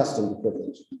you're accustomed to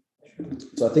privilege.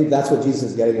 So I think that's what Jesus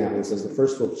is getting at when he says the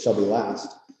first shall be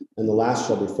last and the last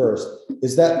shall be first,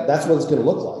 is that's what it's going to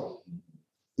look like.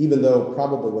 Even though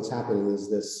probably what's happening is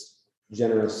this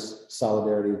generous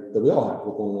solidarity that we all have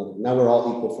with one another. Now we're all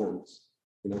equal friends,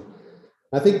 you know.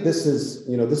 I think this is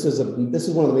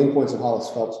one of the main points of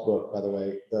Hollis Phelps' book, by the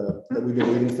way, that we've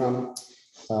been reading from,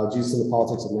 Jesus and the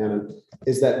Politics of Mammon,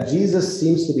 is that Jesus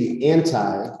seems to be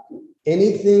anti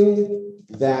anything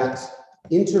that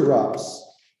interrupts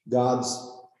God's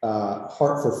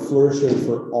heart for flourishing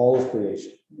for all of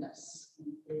creation. Yes.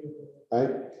 Right?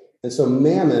 And so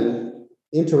Mammon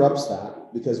interrupts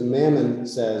that, because Mammon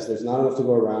says there's not enough to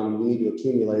go around. You need to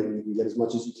accumulate. You can get as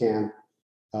much as you can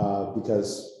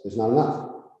because there's not enough.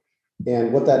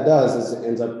 And what that does is it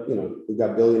ends up, we've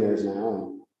got billionaires now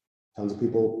and tons of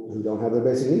people who don't have their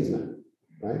basic needs met,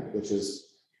 right?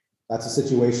 That's a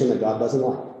situation that God doesn't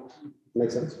like.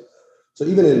 Makes sense? So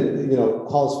even in,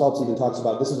 Hollis Phelps even talks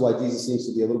about, this is why Jesus seems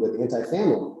to be a little bit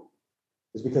anti-family,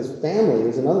 is because family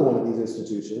is another one of these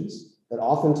institutions that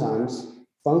oftentimes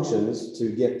functions to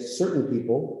get certain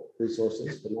people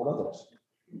resources, but not others.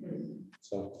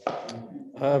 So,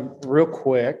 real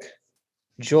quick,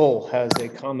 Joel has a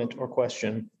comment or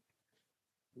question.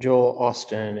 Joel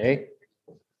Austin, eh?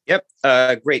 Yep.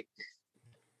 Great.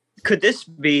 Could this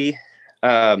be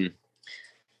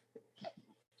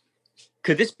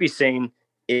saying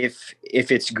if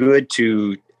it's good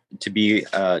to be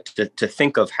to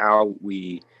think of how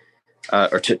we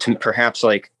or to perhaps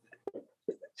like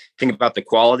think about the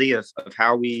quality of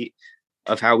how we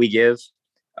give?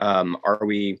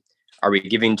 Are we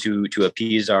giving to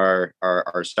appease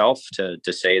ourself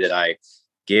to say that I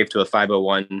gave to a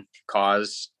 501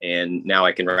 cause and now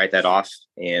I can write that off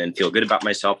and feel good about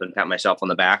myself and pat myself on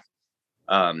the back,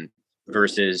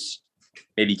 versus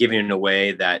maybe giving in a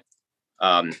way that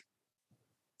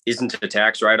isn't a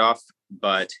tax write-off,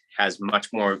 but has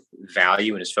much more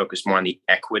value and is focused more on the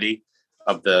equity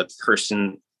of the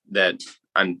person that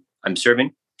I'm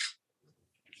serving?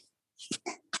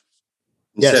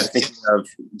 Instead of thinking of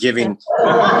giving.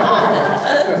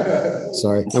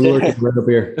 Sorry, I'm looking right up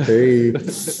here. Hey.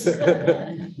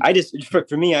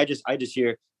 For me, I just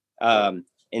hear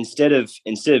instead of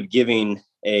giving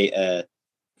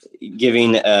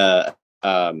giving a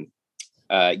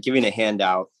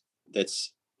handout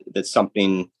that's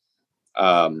something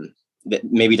that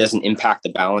maybe doesn't impact the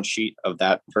balance sheet of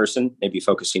that person, maybe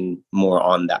focusing more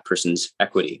on that person's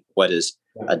equity. What is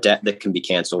a debt that can be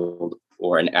canceled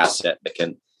or an asset that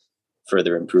can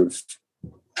further improve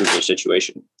their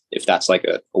situation, if that's like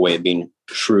a way of being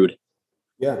shrewd.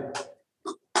 Yeah,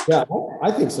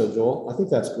 I think so, Joel. I think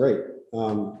that's great.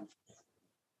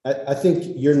 I think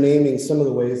you're naming some of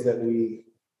the ways that we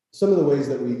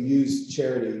use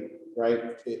charity,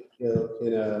 right,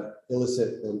 in a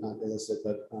illegitimate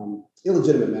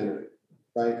manner,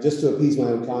 right, just to appease my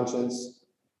own conscience.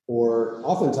 Or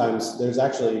oftentimes there's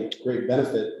actually great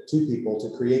benefit to people to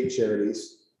create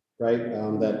charities, right,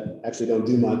 that actually don't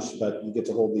do much, but you get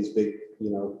to hold these big,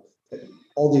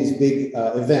 all these big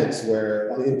events where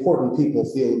important people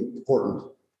feel important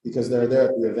because they're there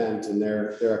at the event and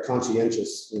they're a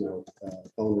conscientious,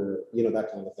 owner, that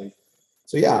kind of thing.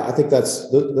 So yeah, I think that's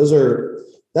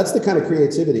the kind of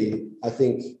creativity I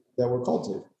think that we're called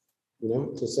to,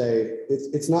 to say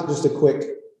it's not just a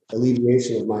quick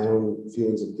alleviation of my own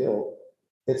feelings of guilt.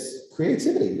 It's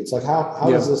creativity. It's like how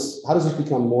does this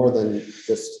become more than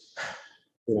just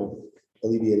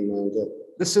alleviating my own guilt?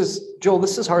 This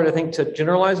is hard, I think, to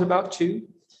generalize about too.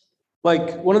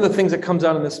 Like one of the things that comes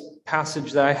out in this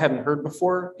passage that I hadn't heard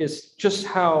before is just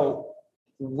how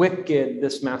wicked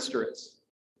this master is.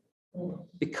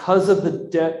 Because of the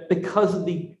debt, because of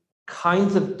the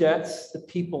kinds of debts that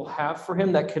people have for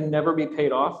him that can never be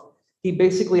paid off, he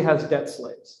basically has debt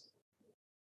slaves.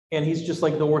 And he's just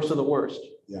like the worst of the worst.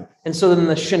 Yeah. And so then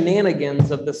the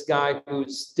shenanigans of this guy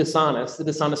who's dishonest, the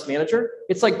dishonest manager,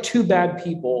 it's like two bad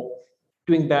people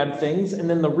doing bad things. And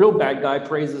then the real bad guy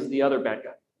praises the other bad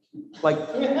guy. Like,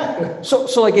 so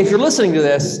like if you're listening to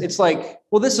this, it's like,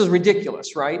 well, this is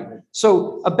ridiculous, right?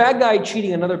 So a bad guy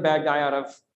cheating another bad guy out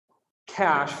of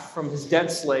cash from his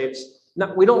debt slaves.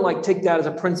 We don't like take that as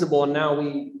a principle. And now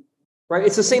right?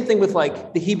 It's the same thing with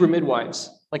like the Hebrew midwives,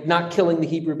 like not killing the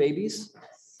Hebrew babies.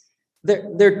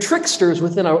 They're tricksters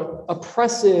within an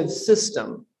oppressive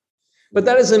system. But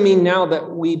that doesn't mean now that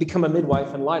we become a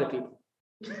midwife and lie to people.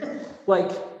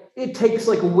 Like it takes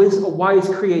like a wise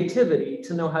creativity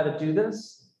to know how to do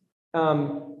this.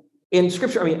 In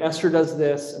scripture, I mean, Esther does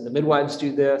this, and the midwives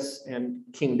do this, and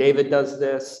King David does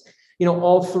this. You know,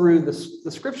 all through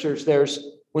the scriptures,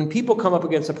 when people come up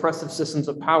against oppressive systems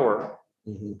of power,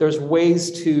 there's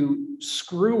ways to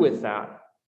screw with that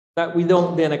we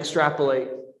don't then extrapolate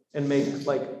and make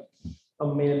like a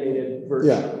mandated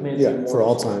version. For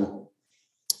all time.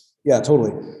 Yeah,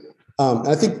 totally.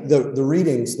 I think the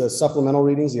readings, the supplemental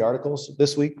readings, the articles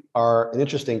this week are an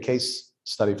interesting case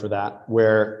study for that,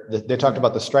 where they talked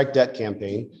about the strike debt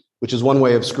campaign, which is one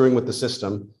way of screwing with the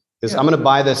system. I'm going to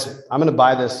buy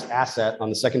this asset on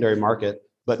the secondary market,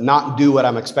 but not do what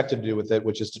I'm expected to do with it,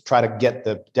 which is to try to get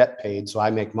the debt paid so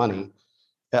I make money.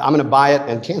 I'm going to buy it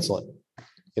and cancel it,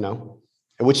 you know,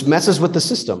 which messes with the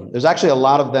system. There's actually a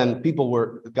lot of then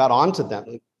people got onto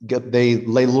them. They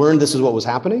learned this is what was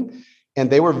happening, and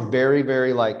they were very,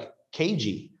 very like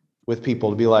cagey with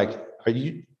people to be like, are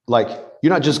you like,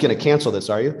 you're not just going to cancel this,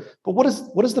 are you? But what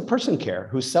does the person care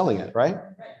who's selling it, right?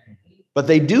 But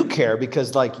they do care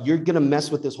because like you're going to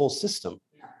mess with this whole system.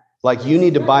 Like you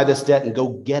need to buy this debt and go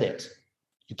get it.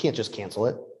 You can't just cancel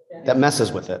it. That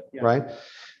messes with it, right?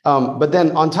 But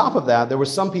then on top of that, there were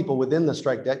some people within the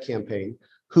strike debt campaign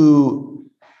who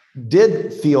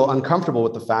did feel uncomfortable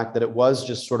with the fact that it was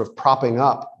just sort of propping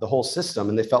up the whole system,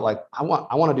 and they felt like I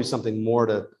want to do something more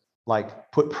to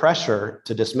like put pressure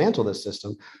to dismantle this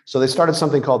system. So they started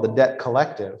something called the Debt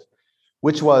Collective,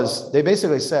 which was, they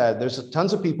basically said there's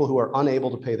tons of people who are unable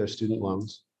to pay their student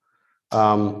loans.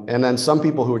 And then some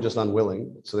people who are just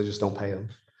unwilling, so they just don't pay them.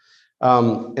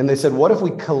 And they said, what if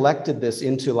we collected this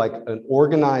into like an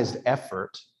organized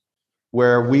effort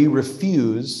where we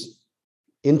refuse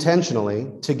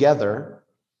intentionally together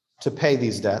to pay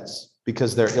these debts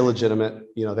because they're illegitimate,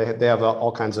 you know, they have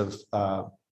all kinds of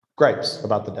gripes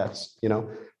about the debts, you know,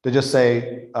 to just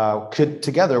say,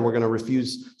 together we're going to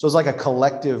refuse. So it's like a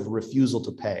collective refusal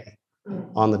to pay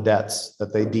on the debts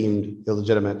that they deemed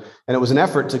illegitimate. And it was an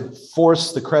effort to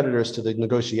force the creditors to the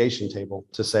negotiation table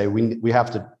to say, we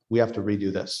have to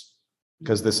redo this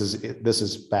because this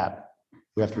is bad.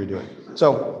 We have to redo it.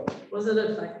 So Was it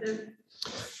effective?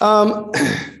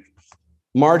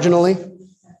 Marginally.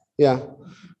 Yeah.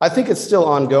 I think it's still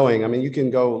ongoing. I mean, you can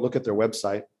go look at their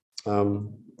website.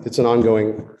 It's an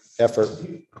ongoing effort.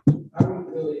 I would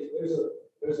really,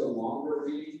 there's a longer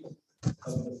reading of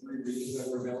the 3 readings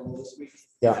that were available this week.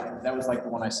 Yeah. That was like the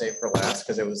one I saved for last,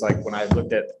 because it was like when I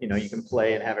looked at, you know, you can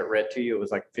play and have it read to you, it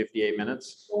was like 58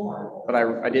 minutes. But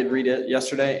I did read it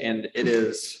yesterday, and it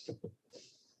is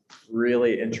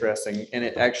really interesting. And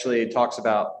it actually talks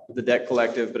about the debt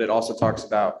collective, but it also talks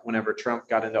about whenever Trump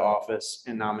got into office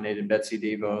and nominated Betsy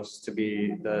DeVos to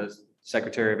be the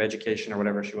Secretary of Education or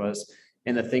whatever she was,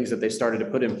 and the things that they started to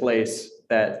put in place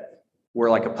that were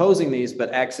like opposing these, but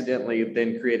accidentally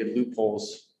then created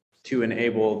loopholes to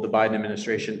enable the Biden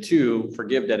administration to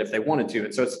forgive debt if they wanted to.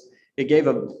 And so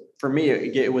for me,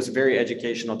 it was very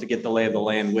educational to get the lay of the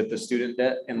land with the student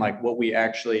debt and like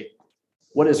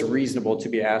what is reasonable to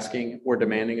be asking or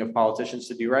demanding of politicians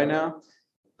to do right now.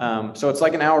 So it's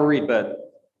like an hour read, but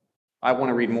I want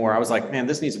to read more. I was like, man,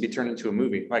 this needs to be turned into a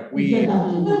movie. Like we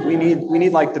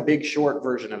need like the Big Short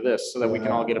version of this so that we can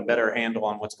all get a better handle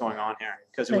on what's going on here,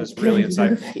 because it was really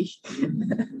insightful.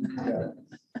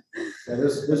 Yeah,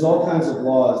 there's all kinds of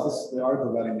laws. The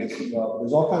article about it as well.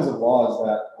 There's all kinds of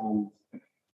laws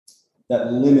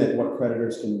that limit what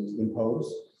creditors can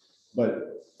impose,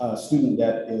 but student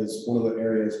debt is one of the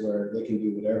areas where they can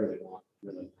do whatever they want.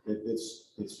 Really,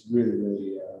 it's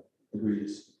really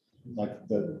egregious. Like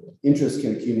the interest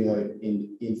can accumulate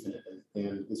infinitely,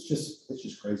 and it's just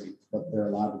crazy what they're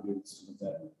allowed to do with student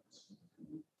debt.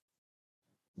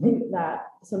 I think that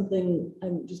something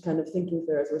I'm just kind of thinking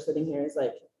through as we're sitting here is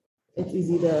like, it's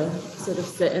easy to sort of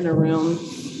sit in a room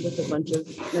with a bunch of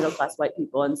middle-class white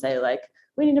people and say like,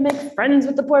 we need to make friends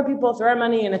with the poor people through our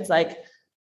money. And it's like,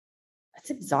 it's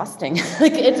exhausting.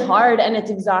 Like it's hard and it's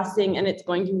exhausting, and it's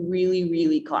going to really,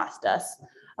 really cost us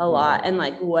a lot. And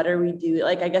like, what are we doing?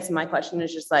 Like, I guess my question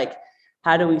is just like,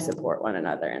 how do we support one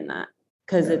another in that?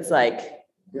 Because it's like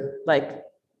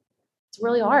it's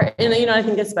really hard. And, you know, I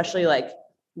think especially like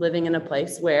living in a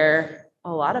place where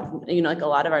a lot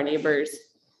of our neighbors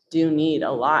do need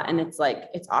a lot. And it's like,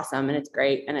 it's awesome and it's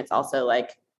great. And it's also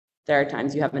like, there are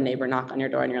times you have a neighbor knock on your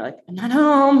door and you're like, I'm not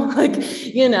home, like,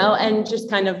 you know, and just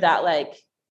kind of that,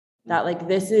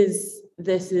 this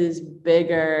is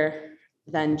bigger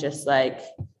than just like,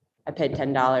 I paid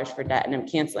 $10 for debt and I'm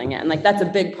canceling it. And like, that's a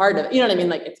big part of it. You know what I mean?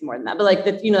 Like, it's more than that, but like,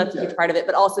 that's a huge part of it,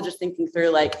 but also just thinking through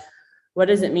like, what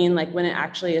does it mean, like, when it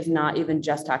actually is not even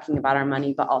just talking about our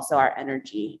money, but also our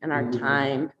energy and our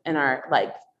time and our,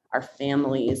 like, our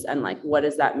families, and like, what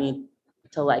does that mean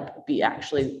to like be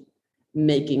actually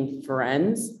making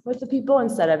friends with the people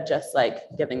instead of just like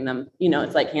giving them,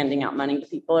 it's like handing out money to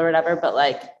people or whatever, but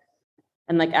like,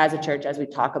 and like as a church, as we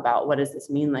talk about what does this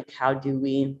mean, like how do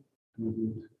we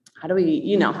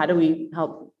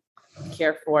help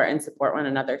care for and support one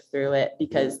another through it?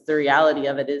 Because the reality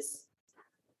of it is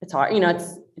it's hard,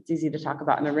 it's easy to talk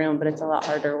about in the room, but it's a lot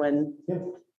harder when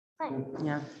doing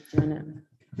it.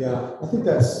 Yeah, I think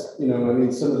that's,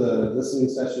 some of the listening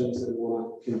sessions that we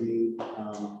want to convene,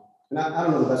 and I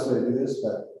don't know the best way to do this,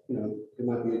 but, it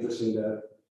might be interesting to,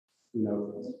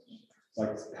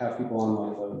 like have people on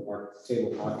like our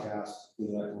table podcast,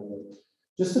 that kind of thing,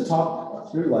 just to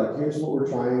talk through, like, here's what we're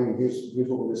trying, here's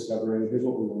what we're discovering, here's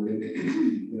what we're learning,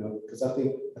 because I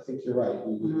think you're right.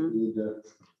 We need to,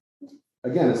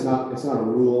 again, it's not a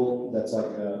rule that's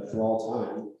like for all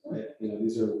time, right?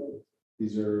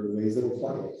 These are ways that we'll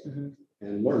play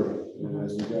and learn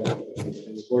as we go,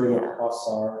 and learning what the costs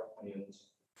are, and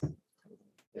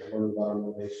learning about our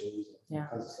motivations. Yeah.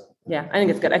 Kinds of stuff. Yeah, I think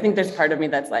it's good. I think there's part of me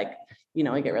that's like,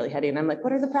 I get really heady and I'm like,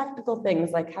 what are the practical things?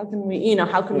 Like, how can we,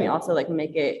 we also like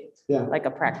make it like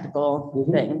a practical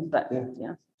thing? But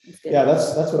it's good. Yeah,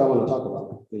 that's what I want to talk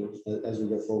about, as we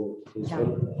go forward. Is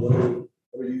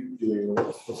what are you doing?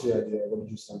 What's your idea? What did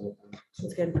you stumble upon?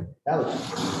 It's good.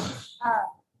 Alex.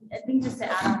 I think just to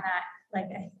add on that, like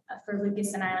for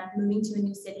Lucas and I, moving to a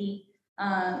new city,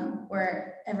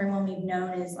 where everyone we've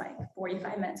known is like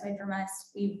 45 minutes away from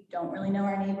us. We don't really know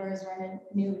our neighbors. We're in a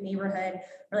new neighborhood.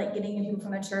 We're like getting people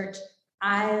from the church.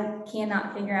 I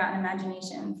cannot figure out an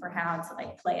imagination for how to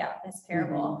like play out this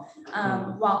parable,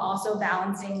 while also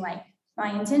balancing like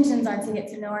my intentions are to get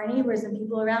to know our neighbors and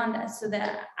people around us so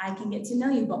that I can get to know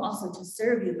you, but also to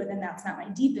serve you. But then that's not my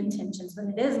deep intentions, but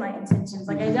it is my intentions.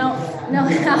 Like, I don't know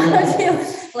how to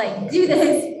like do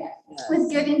this with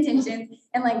good intentions.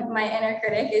 And like my inner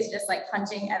critic is just like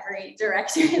punching every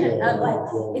direction of like,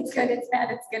 it's good, it's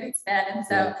bad, it's good, it's bad. And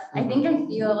so I think I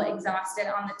feel exhausted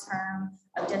on the term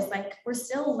of just like, we're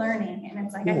still learning. And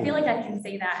it's like, I feel like I can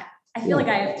say that. I feel like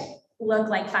I look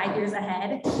like 5 years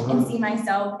ahead and see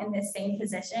myself in this same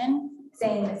position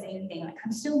saying the same thing. Like,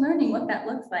 I'm still learning what that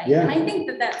looks like. And I think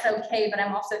that that's okay, but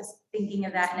I'm also thinking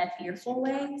of that in a fearful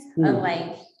way of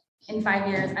like, in 5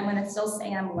 years, I'm going to still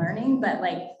say I'm learning, but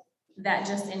like, that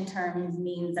just in terms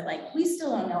means that like, we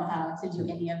still don't know how to do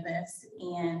any of this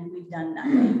and we've done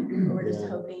nothing. We're just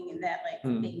hoping that like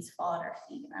things fall at our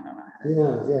feet. I don't know how to do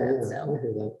that. So. I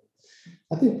hear that.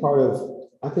 I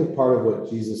think part of what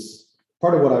Jesus,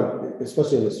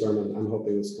 especially in the sermon, I'm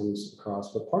hoping this comes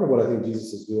across, but part of what I think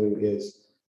Jesus is doing is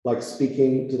like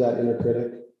speaking to that inner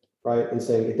critic, right? And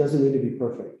saying, it doesn't need to be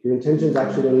perfect. Your intentions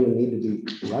actually don't even need to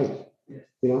be right.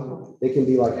 They can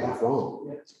be like half wrong,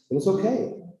 and it's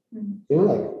okay.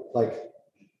 Like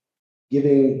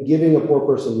giving a poor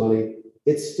person money,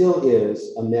 it still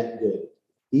is a net good,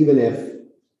 even if,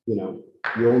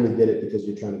 you only did it because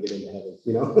you're trying to get into heaven,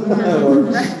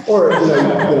 or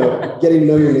getting to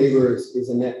know your neighbors is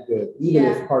a net good, even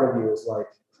if part of you is like,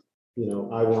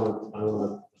 I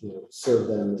want to serve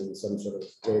them in some sort of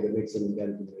way that makes them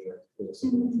better than me, or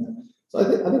something like that. So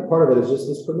I think part of it is just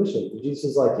this permission. Jesus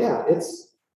is like,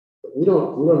 we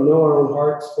don't know our own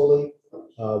hearts fully.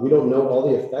 We don't know all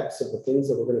the effects of the things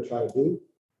that we're going to try to do,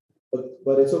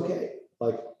 but it's okay.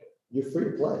 Like, you're free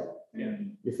to play. Yeah.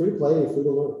 You're free to play and you're free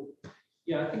to learn.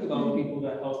 Yeah, I think about all the people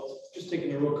that helped, just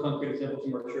taking a real concrete example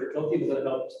from our church, all the people that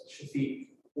helped Shafiq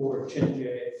or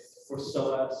Chinjay or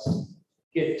Celeste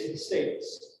get to the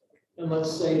States. And let's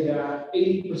say that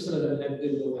 80% of them had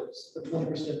good motives, but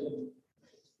 20%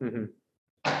 didn't.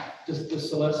 Does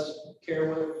Celeste care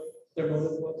what their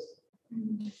motive was?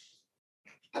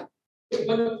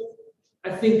 But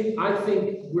I think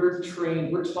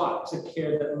we're taught to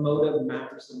care that motive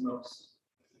matters the most.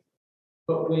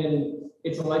 But when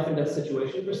it's a life and death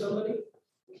situation for somebody,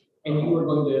 and you are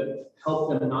going to help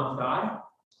them not die,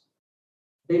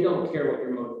 they don't care what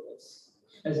your motive is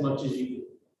as much as you do,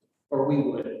 or we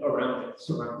would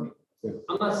surrounding. Yeah.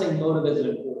 I'm not saying motive isn't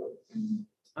important.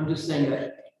 I'm just saying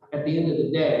that at the end of the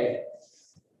day,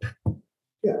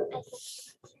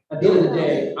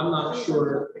 I'm not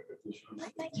sure.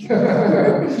 Make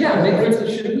friends that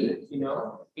should be,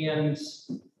 and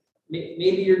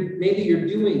maybe you're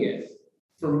doing it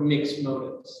for mixed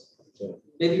motives.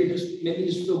 Maybe you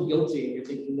just feel guilty and you're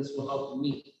thinking this will help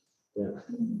me. Yeah.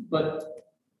 But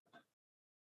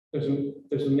there's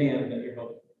a man that you're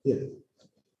helping.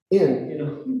 Yeah.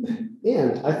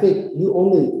 And I think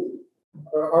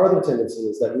our other tendency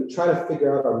is that we try to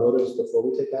figure out our motives before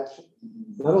we take action.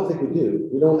 And I don't think we do.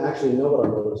 We don't actually know what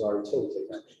our motives are until we take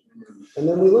action. And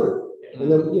then we learn.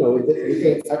 And then, we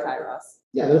think, It's a kairos.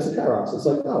 yeah, then it's a kairos. It's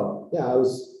like, oh, yeah, I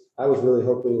was really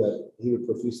hoping that he would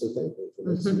profusely thank me for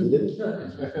this. He didn't.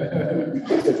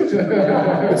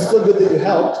 It's still good that you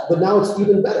helped, but now it's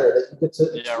even better that you get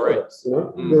to explore this,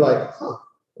 You're like,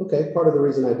 okay, part of the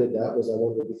reason I did that was I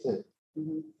wanted to be thanked.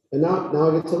 And now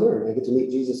I get to learn. I get to meet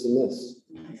Jesus in this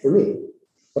for me,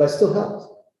 but I still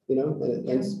helped, and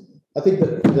I think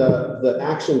that the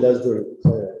action does bring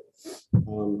clarity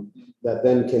that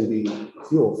then can be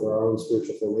fuel for our own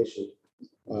spiritual formation.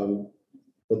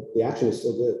 But the action is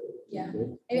still good. Yeah.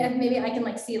 Maybe I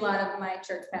can see a lot of my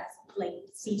church past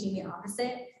teaching the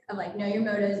opposite of know your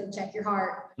motives and check your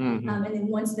heart. And then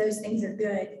once those things are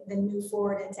good, then move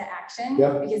forward into action.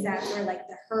 Yep. Because that's where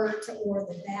the hurt or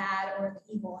the bad or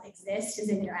the evil exists is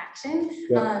in your action.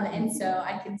 Yep. And so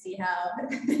I can see how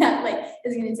that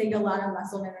is going to take a lot of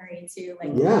muscle memory to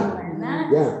learn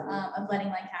that. Yeah. Of letting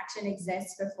action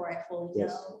exist before I fully Yes.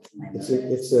 know my It's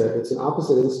motives. an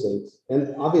opposite instinct,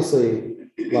 and obviously,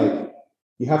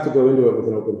 you have to go into it with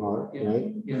an open heart,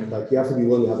 right? Yeah. You have to be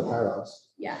willing to have a kairos.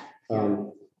 Yeah.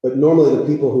 But normally, the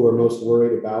people who are most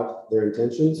worried about their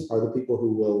intentions are the people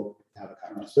who will have a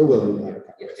kairos. They're willing to have a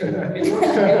kairos.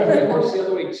 It works the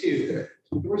other way too.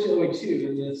 It works the other way too,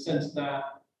 in the sense that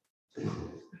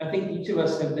I think each of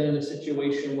us have been in a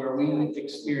situation where we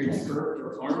experienced hurt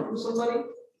or harm from somebody,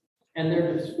 and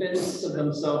their defense of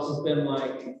themselves has been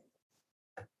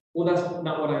well, that's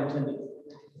not what I intended.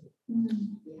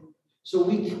 So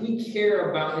we care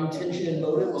about intention and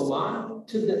motive a lot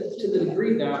to the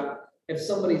degree that if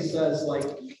somebody says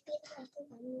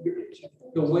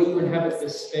the way you inhabit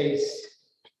this space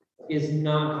is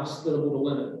not hospitable to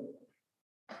women,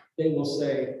 they will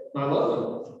say, I love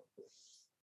them.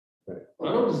 Right.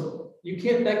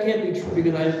 That can't be true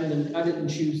because I didn't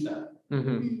choose that.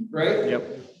 Right? Yep.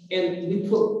 And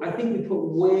I think we put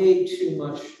way too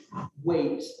much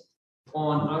weight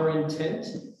on our intent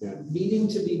needing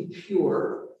to be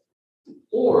pure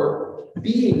or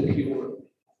being pure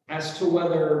as to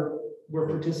whether we're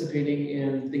participating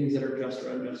in things that are just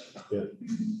or unjust. Yeah.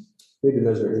 Maybe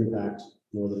measure impact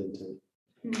more than intent.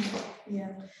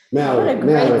 Yeah. Mallory, What a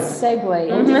great Mallory. segue.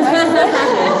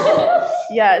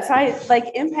 Yeah, so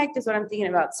impact is what I'm thinking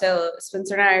about. So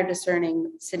Spencer and I are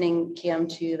sending Cam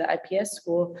to the IPS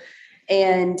school,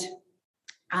 and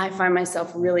I find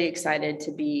myself really excited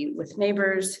to be with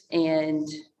neighbors and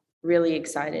really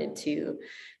excited to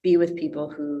be with people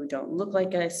who don't look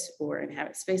like us or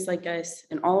inhabit space like us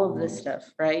and all of this stuff,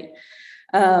 right?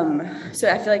 So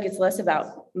I feel like it's less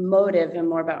about motive and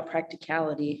more about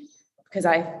practicality, because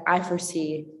I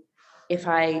foresee if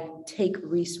I take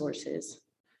resources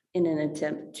in an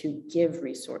attempt to give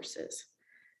resources,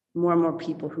 more and more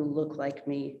people who look like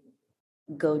me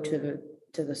go to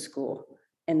the school,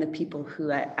 and the people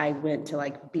who I went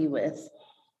to be with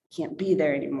can't be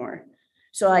there anymore.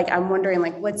 So I'm wondering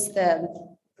what's the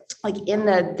in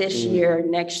this year,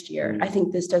 next year, I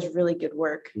think this does really good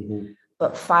work.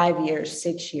 But 5 years,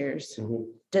 6 years,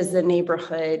 does the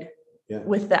neighborhood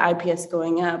with the IPS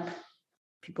going up,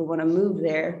 people want to move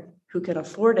there who can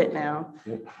afford it now,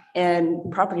 and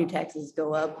property taxes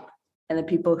go up, and the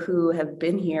people who have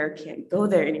been here can't go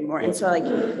there anymore. And so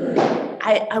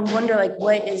I wonder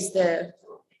what is the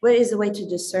way to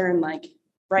discern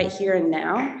right here and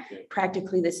now,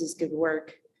 practically this is good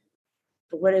work,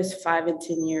 but what is 5 and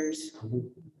 10 years?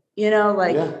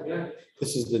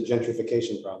 This is the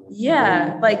gentrification problem.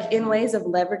 Yeah, in ways of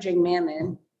leveraging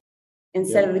mammon,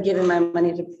 instead of giving my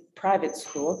money to private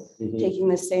school, taking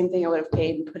the same thing I would have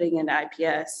paid and putting into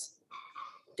IPS,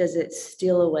 does it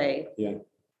steal away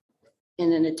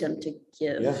in an attempt to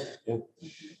give?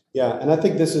 Yeah, and I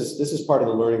think this is part of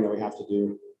the learning that we have to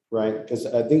do, right? Because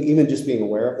I think even just being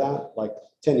aware of that,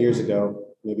 10 years ago,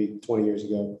 maybe 20 years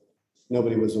ago,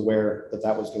 nobody was aware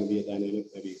that was going to be a dynamic.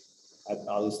 Maybe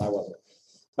at least I wasn't.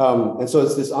 And so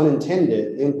it's this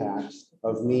unintended impact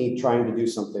of me trying to do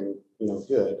something,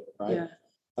 good, right?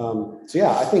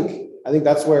 Yeah. I think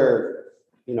that's where,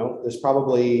 there's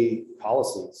probably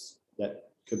policies that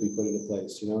could be put into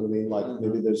place. You know what I mean?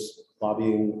 Maybe there's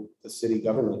lobbying the city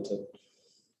government to,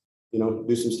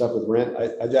 do some stuff with rent.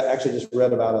 I actually just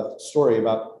read about a story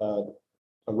about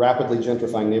a rapidly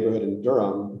gentrifying neighborhood in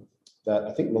Durham that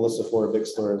I think Melissa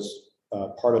Flora-Bixler is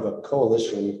part of a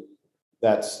coalition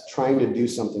that's trying to do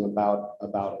something about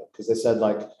it. Because they said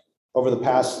over the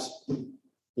past, I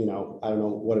don't know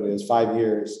what it is, 5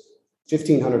 years,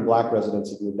 1,500 Black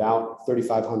residents have moved out,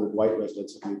 3,500 white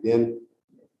residents have moved in.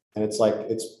 And it's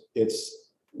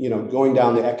going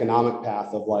down the economic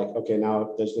path of like, okay,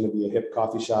 now there's going to be a hip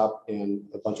coffee shop and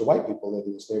a bunch of white people live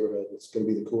in this neighborhood. It's going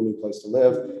to be the cool new place to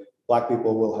live. Black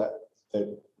people will have,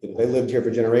 they lived here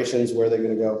for generations. Where are they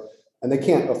going to go? And they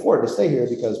can't afford to stay here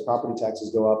because property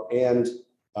taxes go up and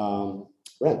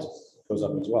rent goes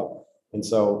up as well. And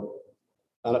so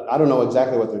I don't know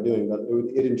exactly what they're doing, but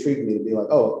it intrigued me to be like,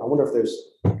 oh, I wonder if there's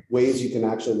ways you can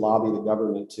actually lobby the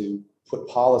government to put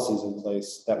policies in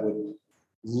place that would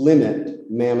limit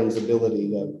Mammon's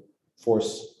ability to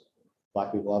force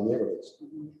Black people out of neighborhoods,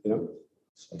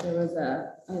 There was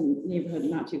a neighborhood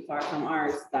not too far from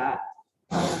ours that,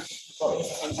 well, it was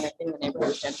the same kind of thing, the neighborhood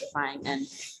was gentrifying and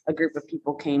a group of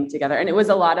people came together. And it was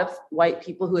a lot of white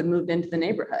people who had moved into the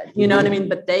neighborhood, you know what I mean?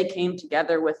 But they came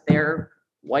together with their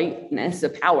whiteness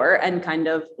of power and kind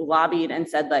of lobbied and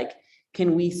said, like,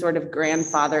 can we sort of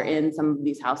grandfather in some of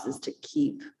these houses to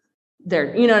keep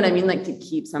their, you know what I mean? Like to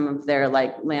keep some of their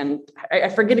like land. I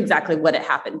forget exactly what it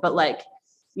happened, but like,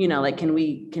 like, can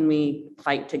we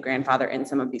fight to grandfather in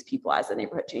some of these people as the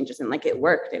neighborhood changes? And like, it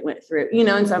worked, it went through,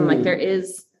 and so I'm like, there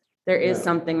is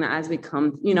something that as we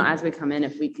come in,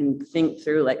 if we can think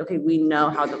through like, okay, we know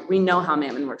how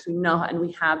Mammon works. We know, and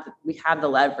we have the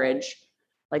leverage,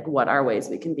 like what are ways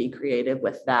we can be creative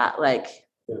with that? Like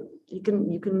you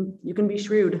can be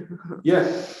shrewd. Yeah.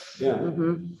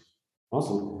 Mhm.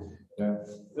 Awesome. Yeah,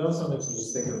 it also makes me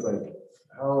just think of like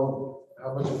how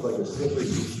much of like a slippery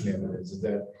Mammon is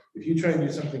that if you try and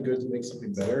do something good to make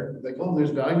something better, like, oh,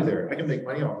 there's value there. I can make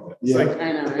money off of it. It's like,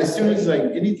 I know. as soon as like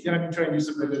anytime you try and do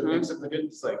something good, make something good,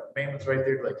 it's like Mammon's right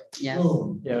there, like,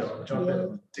 boom, jump in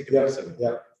and take a piece of it.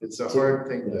 Yeah. It's a hard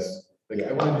thing to, like, Yeah.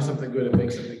 I want to do something good and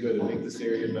make something good and make this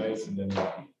area nice, and then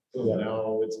boom,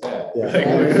 now it's bad.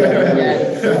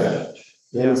 Yeah.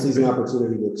 Yeah, sees an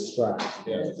opportunity to extract.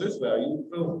 Yeah, there's value.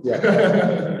 Boom.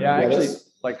 Yeah. Yeah, actually,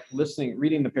 like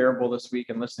reading the parable this week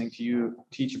and listening to you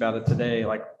teach about it today,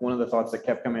 like one of the thoughts that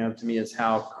kept coming up to me is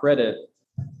how credit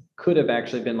could have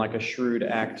actually been like a shrewd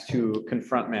act to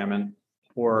confront Mammon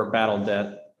or battle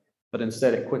debt, but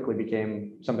instead it quickly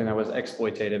became something that was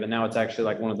exploitative. And now it's actually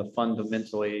like one of the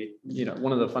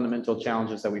fundamental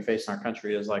challenges that we face in our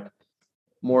country is like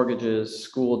mortgages,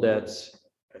 school debts,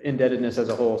 indebtedness as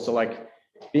a whole. So like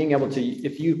being able to,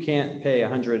 if you can't pay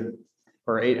 100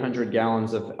 or 800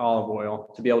 gallons of olive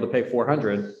oil, to be able to pay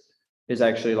 400 is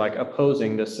actually like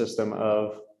opposing this system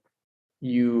of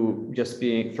you just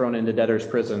being thrown into debtor's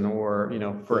prison or,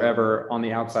 forever on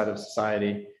the outside of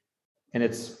society. And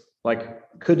it's like,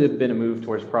 could have been a move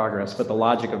towards progress, but the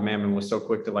logic of Mammon was so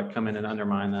quick to like come in and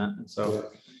undermine that. And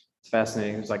so it's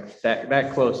fascinating. It's like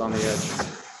that close on the edge.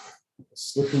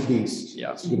 Slippery beast. Yeah.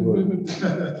 That's a good word.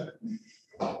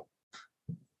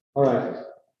 All right.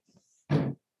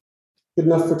 Good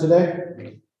enough for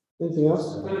today? Anything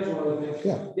else?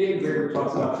 Yeah. David Greger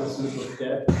talks about this with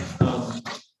debt,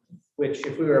 which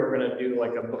if we were ever going to do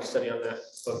like a book study on that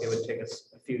book, it would take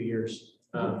us a few years.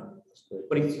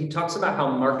 But he talks about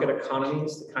how market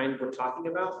economies, the kind we're talking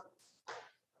about,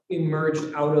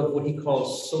 emerged out of what he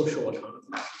calls social economies.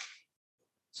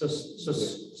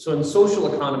 So in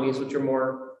social economies, which are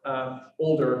more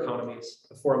older economies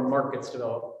before markets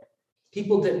developed,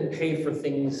 people didn't pay for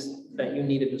things that you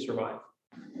needed to survive.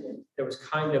 There was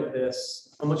kind of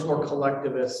a much more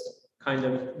collectivist kind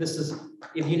of, this is,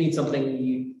 if you need something,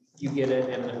 you get it,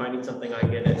 and if I need something, I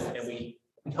get it, and we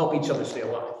help each other stay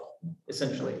alive,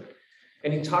 essentially.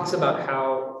 And he talks about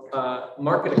how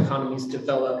market economies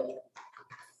developed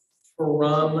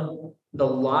from the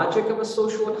logic of a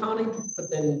social economy, but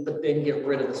then get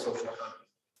rid of the social economy.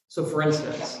 So for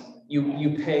instance,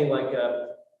 you pay like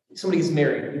somebody's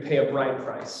married, you pay a bride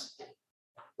price,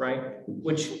 right?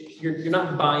 Which you're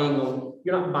not buying a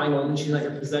woman, she's not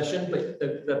your possession, but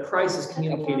the price is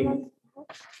communicating.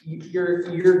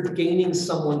 You're gaining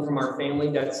someone from our family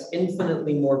that's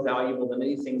infinitely more valuable than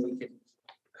anything we could.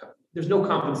 There's no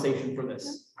compensation for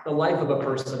this. The life of a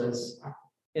person is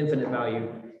infinite value.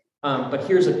 But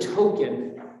here's a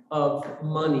token of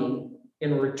money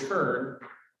in return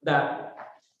that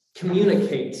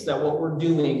communicates that what we're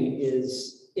doing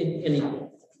is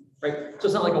unequal, right? So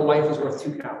it's not like a wife is worth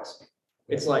 2 cows.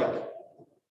 It's like,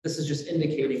 this is just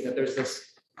indicating that there's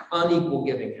this unequal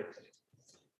giving happening.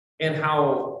 And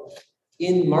how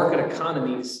in market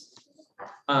economies,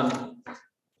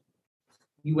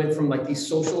 you went from like these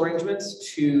social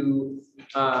arrangements to,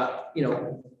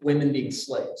 women being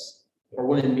slaves or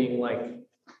women being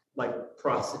like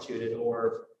prostituted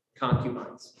or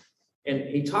concubines. And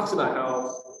he talks about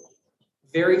how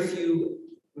very few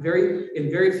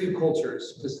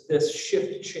cultures does this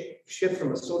shift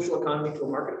from a social economy to a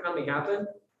market economy happen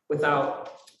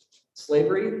without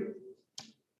slavery,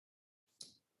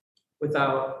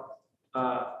 without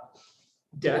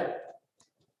debt,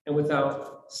 and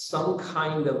without some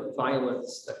kind of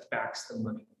violence that backs the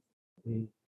money. Mm.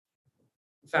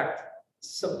 In fact,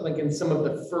 like in some of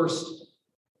the first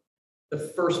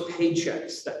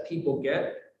paychecks that people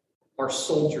get are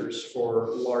soldiers for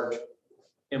large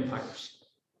empires.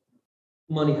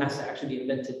 Money has to actually be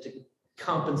invented to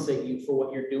compensate you for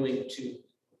what you're doing to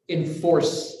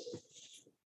enforce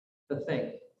the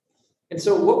thing. And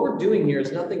so what we're doing here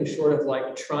is nothing short of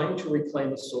like trying to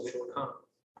reclaim a social economy.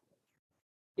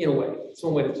 In a way, it's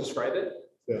one way to describe it.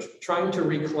 Yeah. Trying to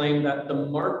reclaim that the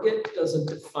market doesn't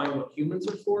define what humans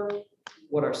are for,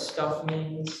 what our stuff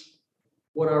means,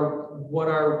 what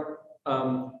our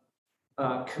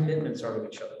commitments are to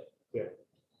each other. Yeah.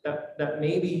 That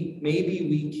maybe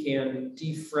we can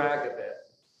defrag a bit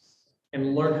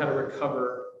and learn how to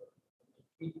recover.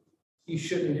 You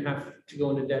shouldn't have to go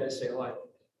into debt to stay alive.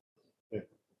 Yeah.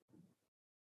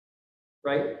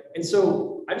 Right? And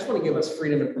so I just want to give us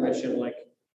freedom and permission. Like,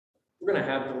 we're gonna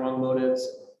have the wrong motives.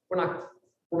 We're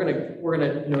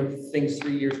gonna know things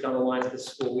 3 years down the line at the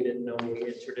school we didn't know when we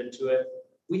entered into it.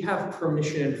 We have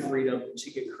permission and freedom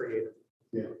to get creative.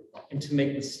 Yeah. And to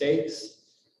make mistakes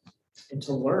and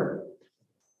to learn.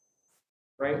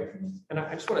 Right? And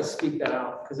I just want to speak that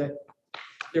out because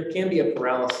there can be a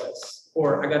paralysis,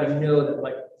 or I got to know that,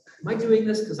 like, am I doing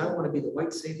this because I want to be the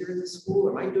white savior in this school?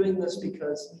 Am I doing this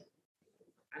because,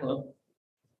 I don't know,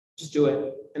 just do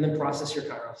it and then process your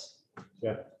kairos.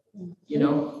 Yeah. You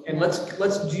know, and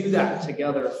let's do that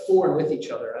together for and with each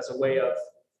other as a way of,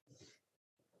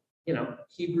 you know,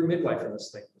 Hebrew midwife in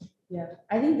this thing. Yeah,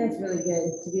 I think that's really good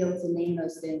to be able to name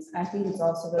those things. I think it's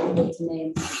also really good to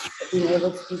name being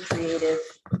able to be creative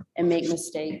and make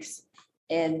mistakes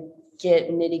and get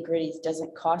nitty gritties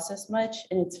doesn't cost us much,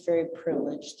 and it's very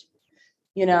privileged.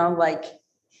 You know, like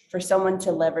for someone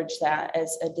to leverage that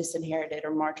as a disinherited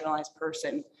or marginalized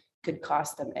person could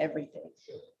cost them everything.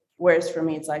 Whereas for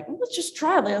me, it's like, let's just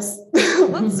try this.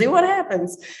 Let's see what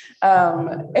happens.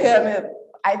 And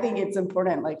I think it's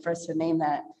important, like, for us to name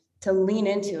that, to lean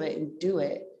into it and do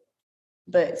it,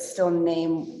 but still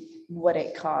name what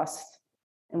it costs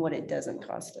and what it doesn't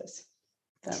cost us.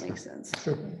 If that makes sense.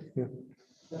 Sure. Yeah.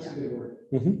 That's a good word.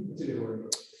 Mhm. That's a good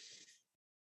word.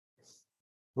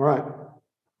 All right.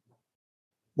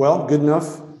 Well, good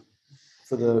enough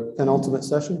for the penultimate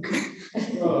session.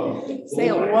 Say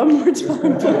it one more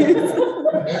time, please.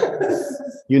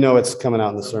 You know it's coming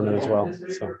out in the sermon as well.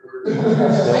 So.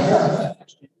 Yeah.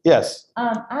 Yes.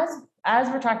 As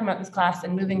we're talking about this class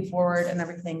and moving forward and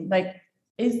everything, like,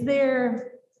 is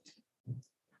there,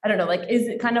 I don't know, like, is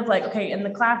it kind of like, okay, in the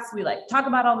class, we like talk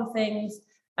about all the things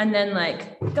and then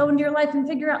like go into your life and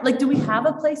figure out, like, do we have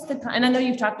a place to, and I know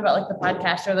you've talked about like the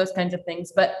podcast or those kinds of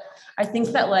things, but I think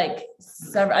that like,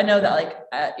 I know that like,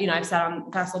 you know, I've sat on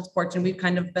Castle's porch and we've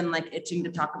kind of been like itching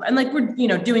to talk about, and like, we're, you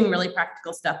know, doing really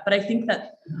practical stuff, but I think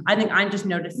I'm just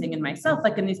noticing in myself,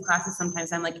 like in these classes,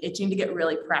 sometimes I'm like itching to get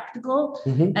really practical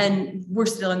and we're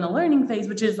still in the learning phase,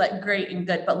 which is like great and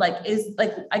good, but like,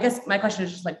 I guess my question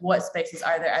is just like, what spaces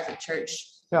are there as a church?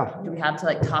 Yeah. Do we have to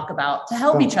like talk about to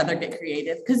help each other get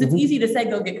creative? Because it's easy to say,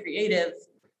 go get creative.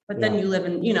 But then you live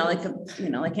in,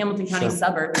 like Hamilton County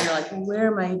suburb, and you're like, well, where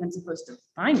am I even supposed to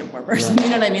find a poor person? You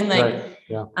know what I mean? Like, right.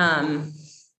 Yeah.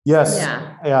 Yes.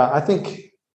 Yeah. I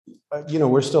think,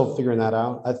 we're still figuring that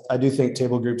out. I do think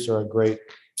table groups are a great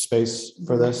space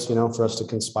for this, for us to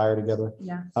conspire together.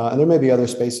 Yeah. And there may be other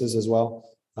spaces as well.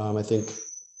 I think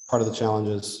part of the challenge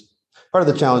is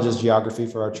geography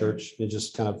for our church. It's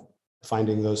just kind of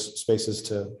finding those spaces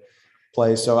to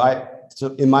play. So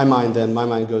in my mind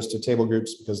goes to table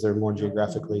groups because they're more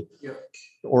geographically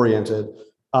oriented.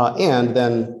 And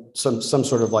then some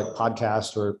sort of like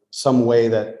podcast or some way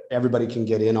that everybody can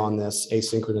get in on this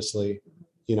asynchronously,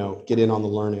 get in on the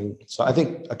learning. So I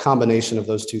think a combination of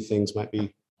those two things might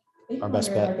be our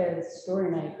best bet. Like a story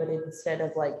night, but instead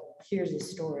of like, here's a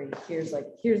story, here's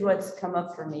what's come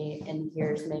up for me, and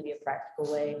here's maybe a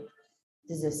practical way.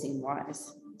 Does this seem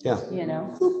wise? Yeah. Yeah.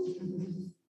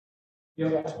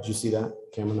 Did you see that,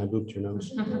 Cameron? I booped your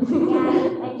nose.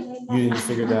 You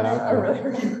figured that out.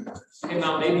 Hey,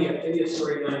 Mel, maybe a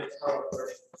story night.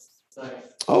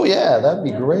 Oh yeah, that'd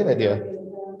be a great idea.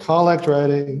 Collect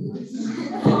writing.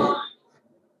 All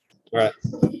right.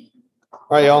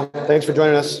 All right, y'all. Thanks for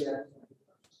joining us.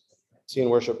 See you in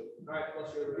worship. All right,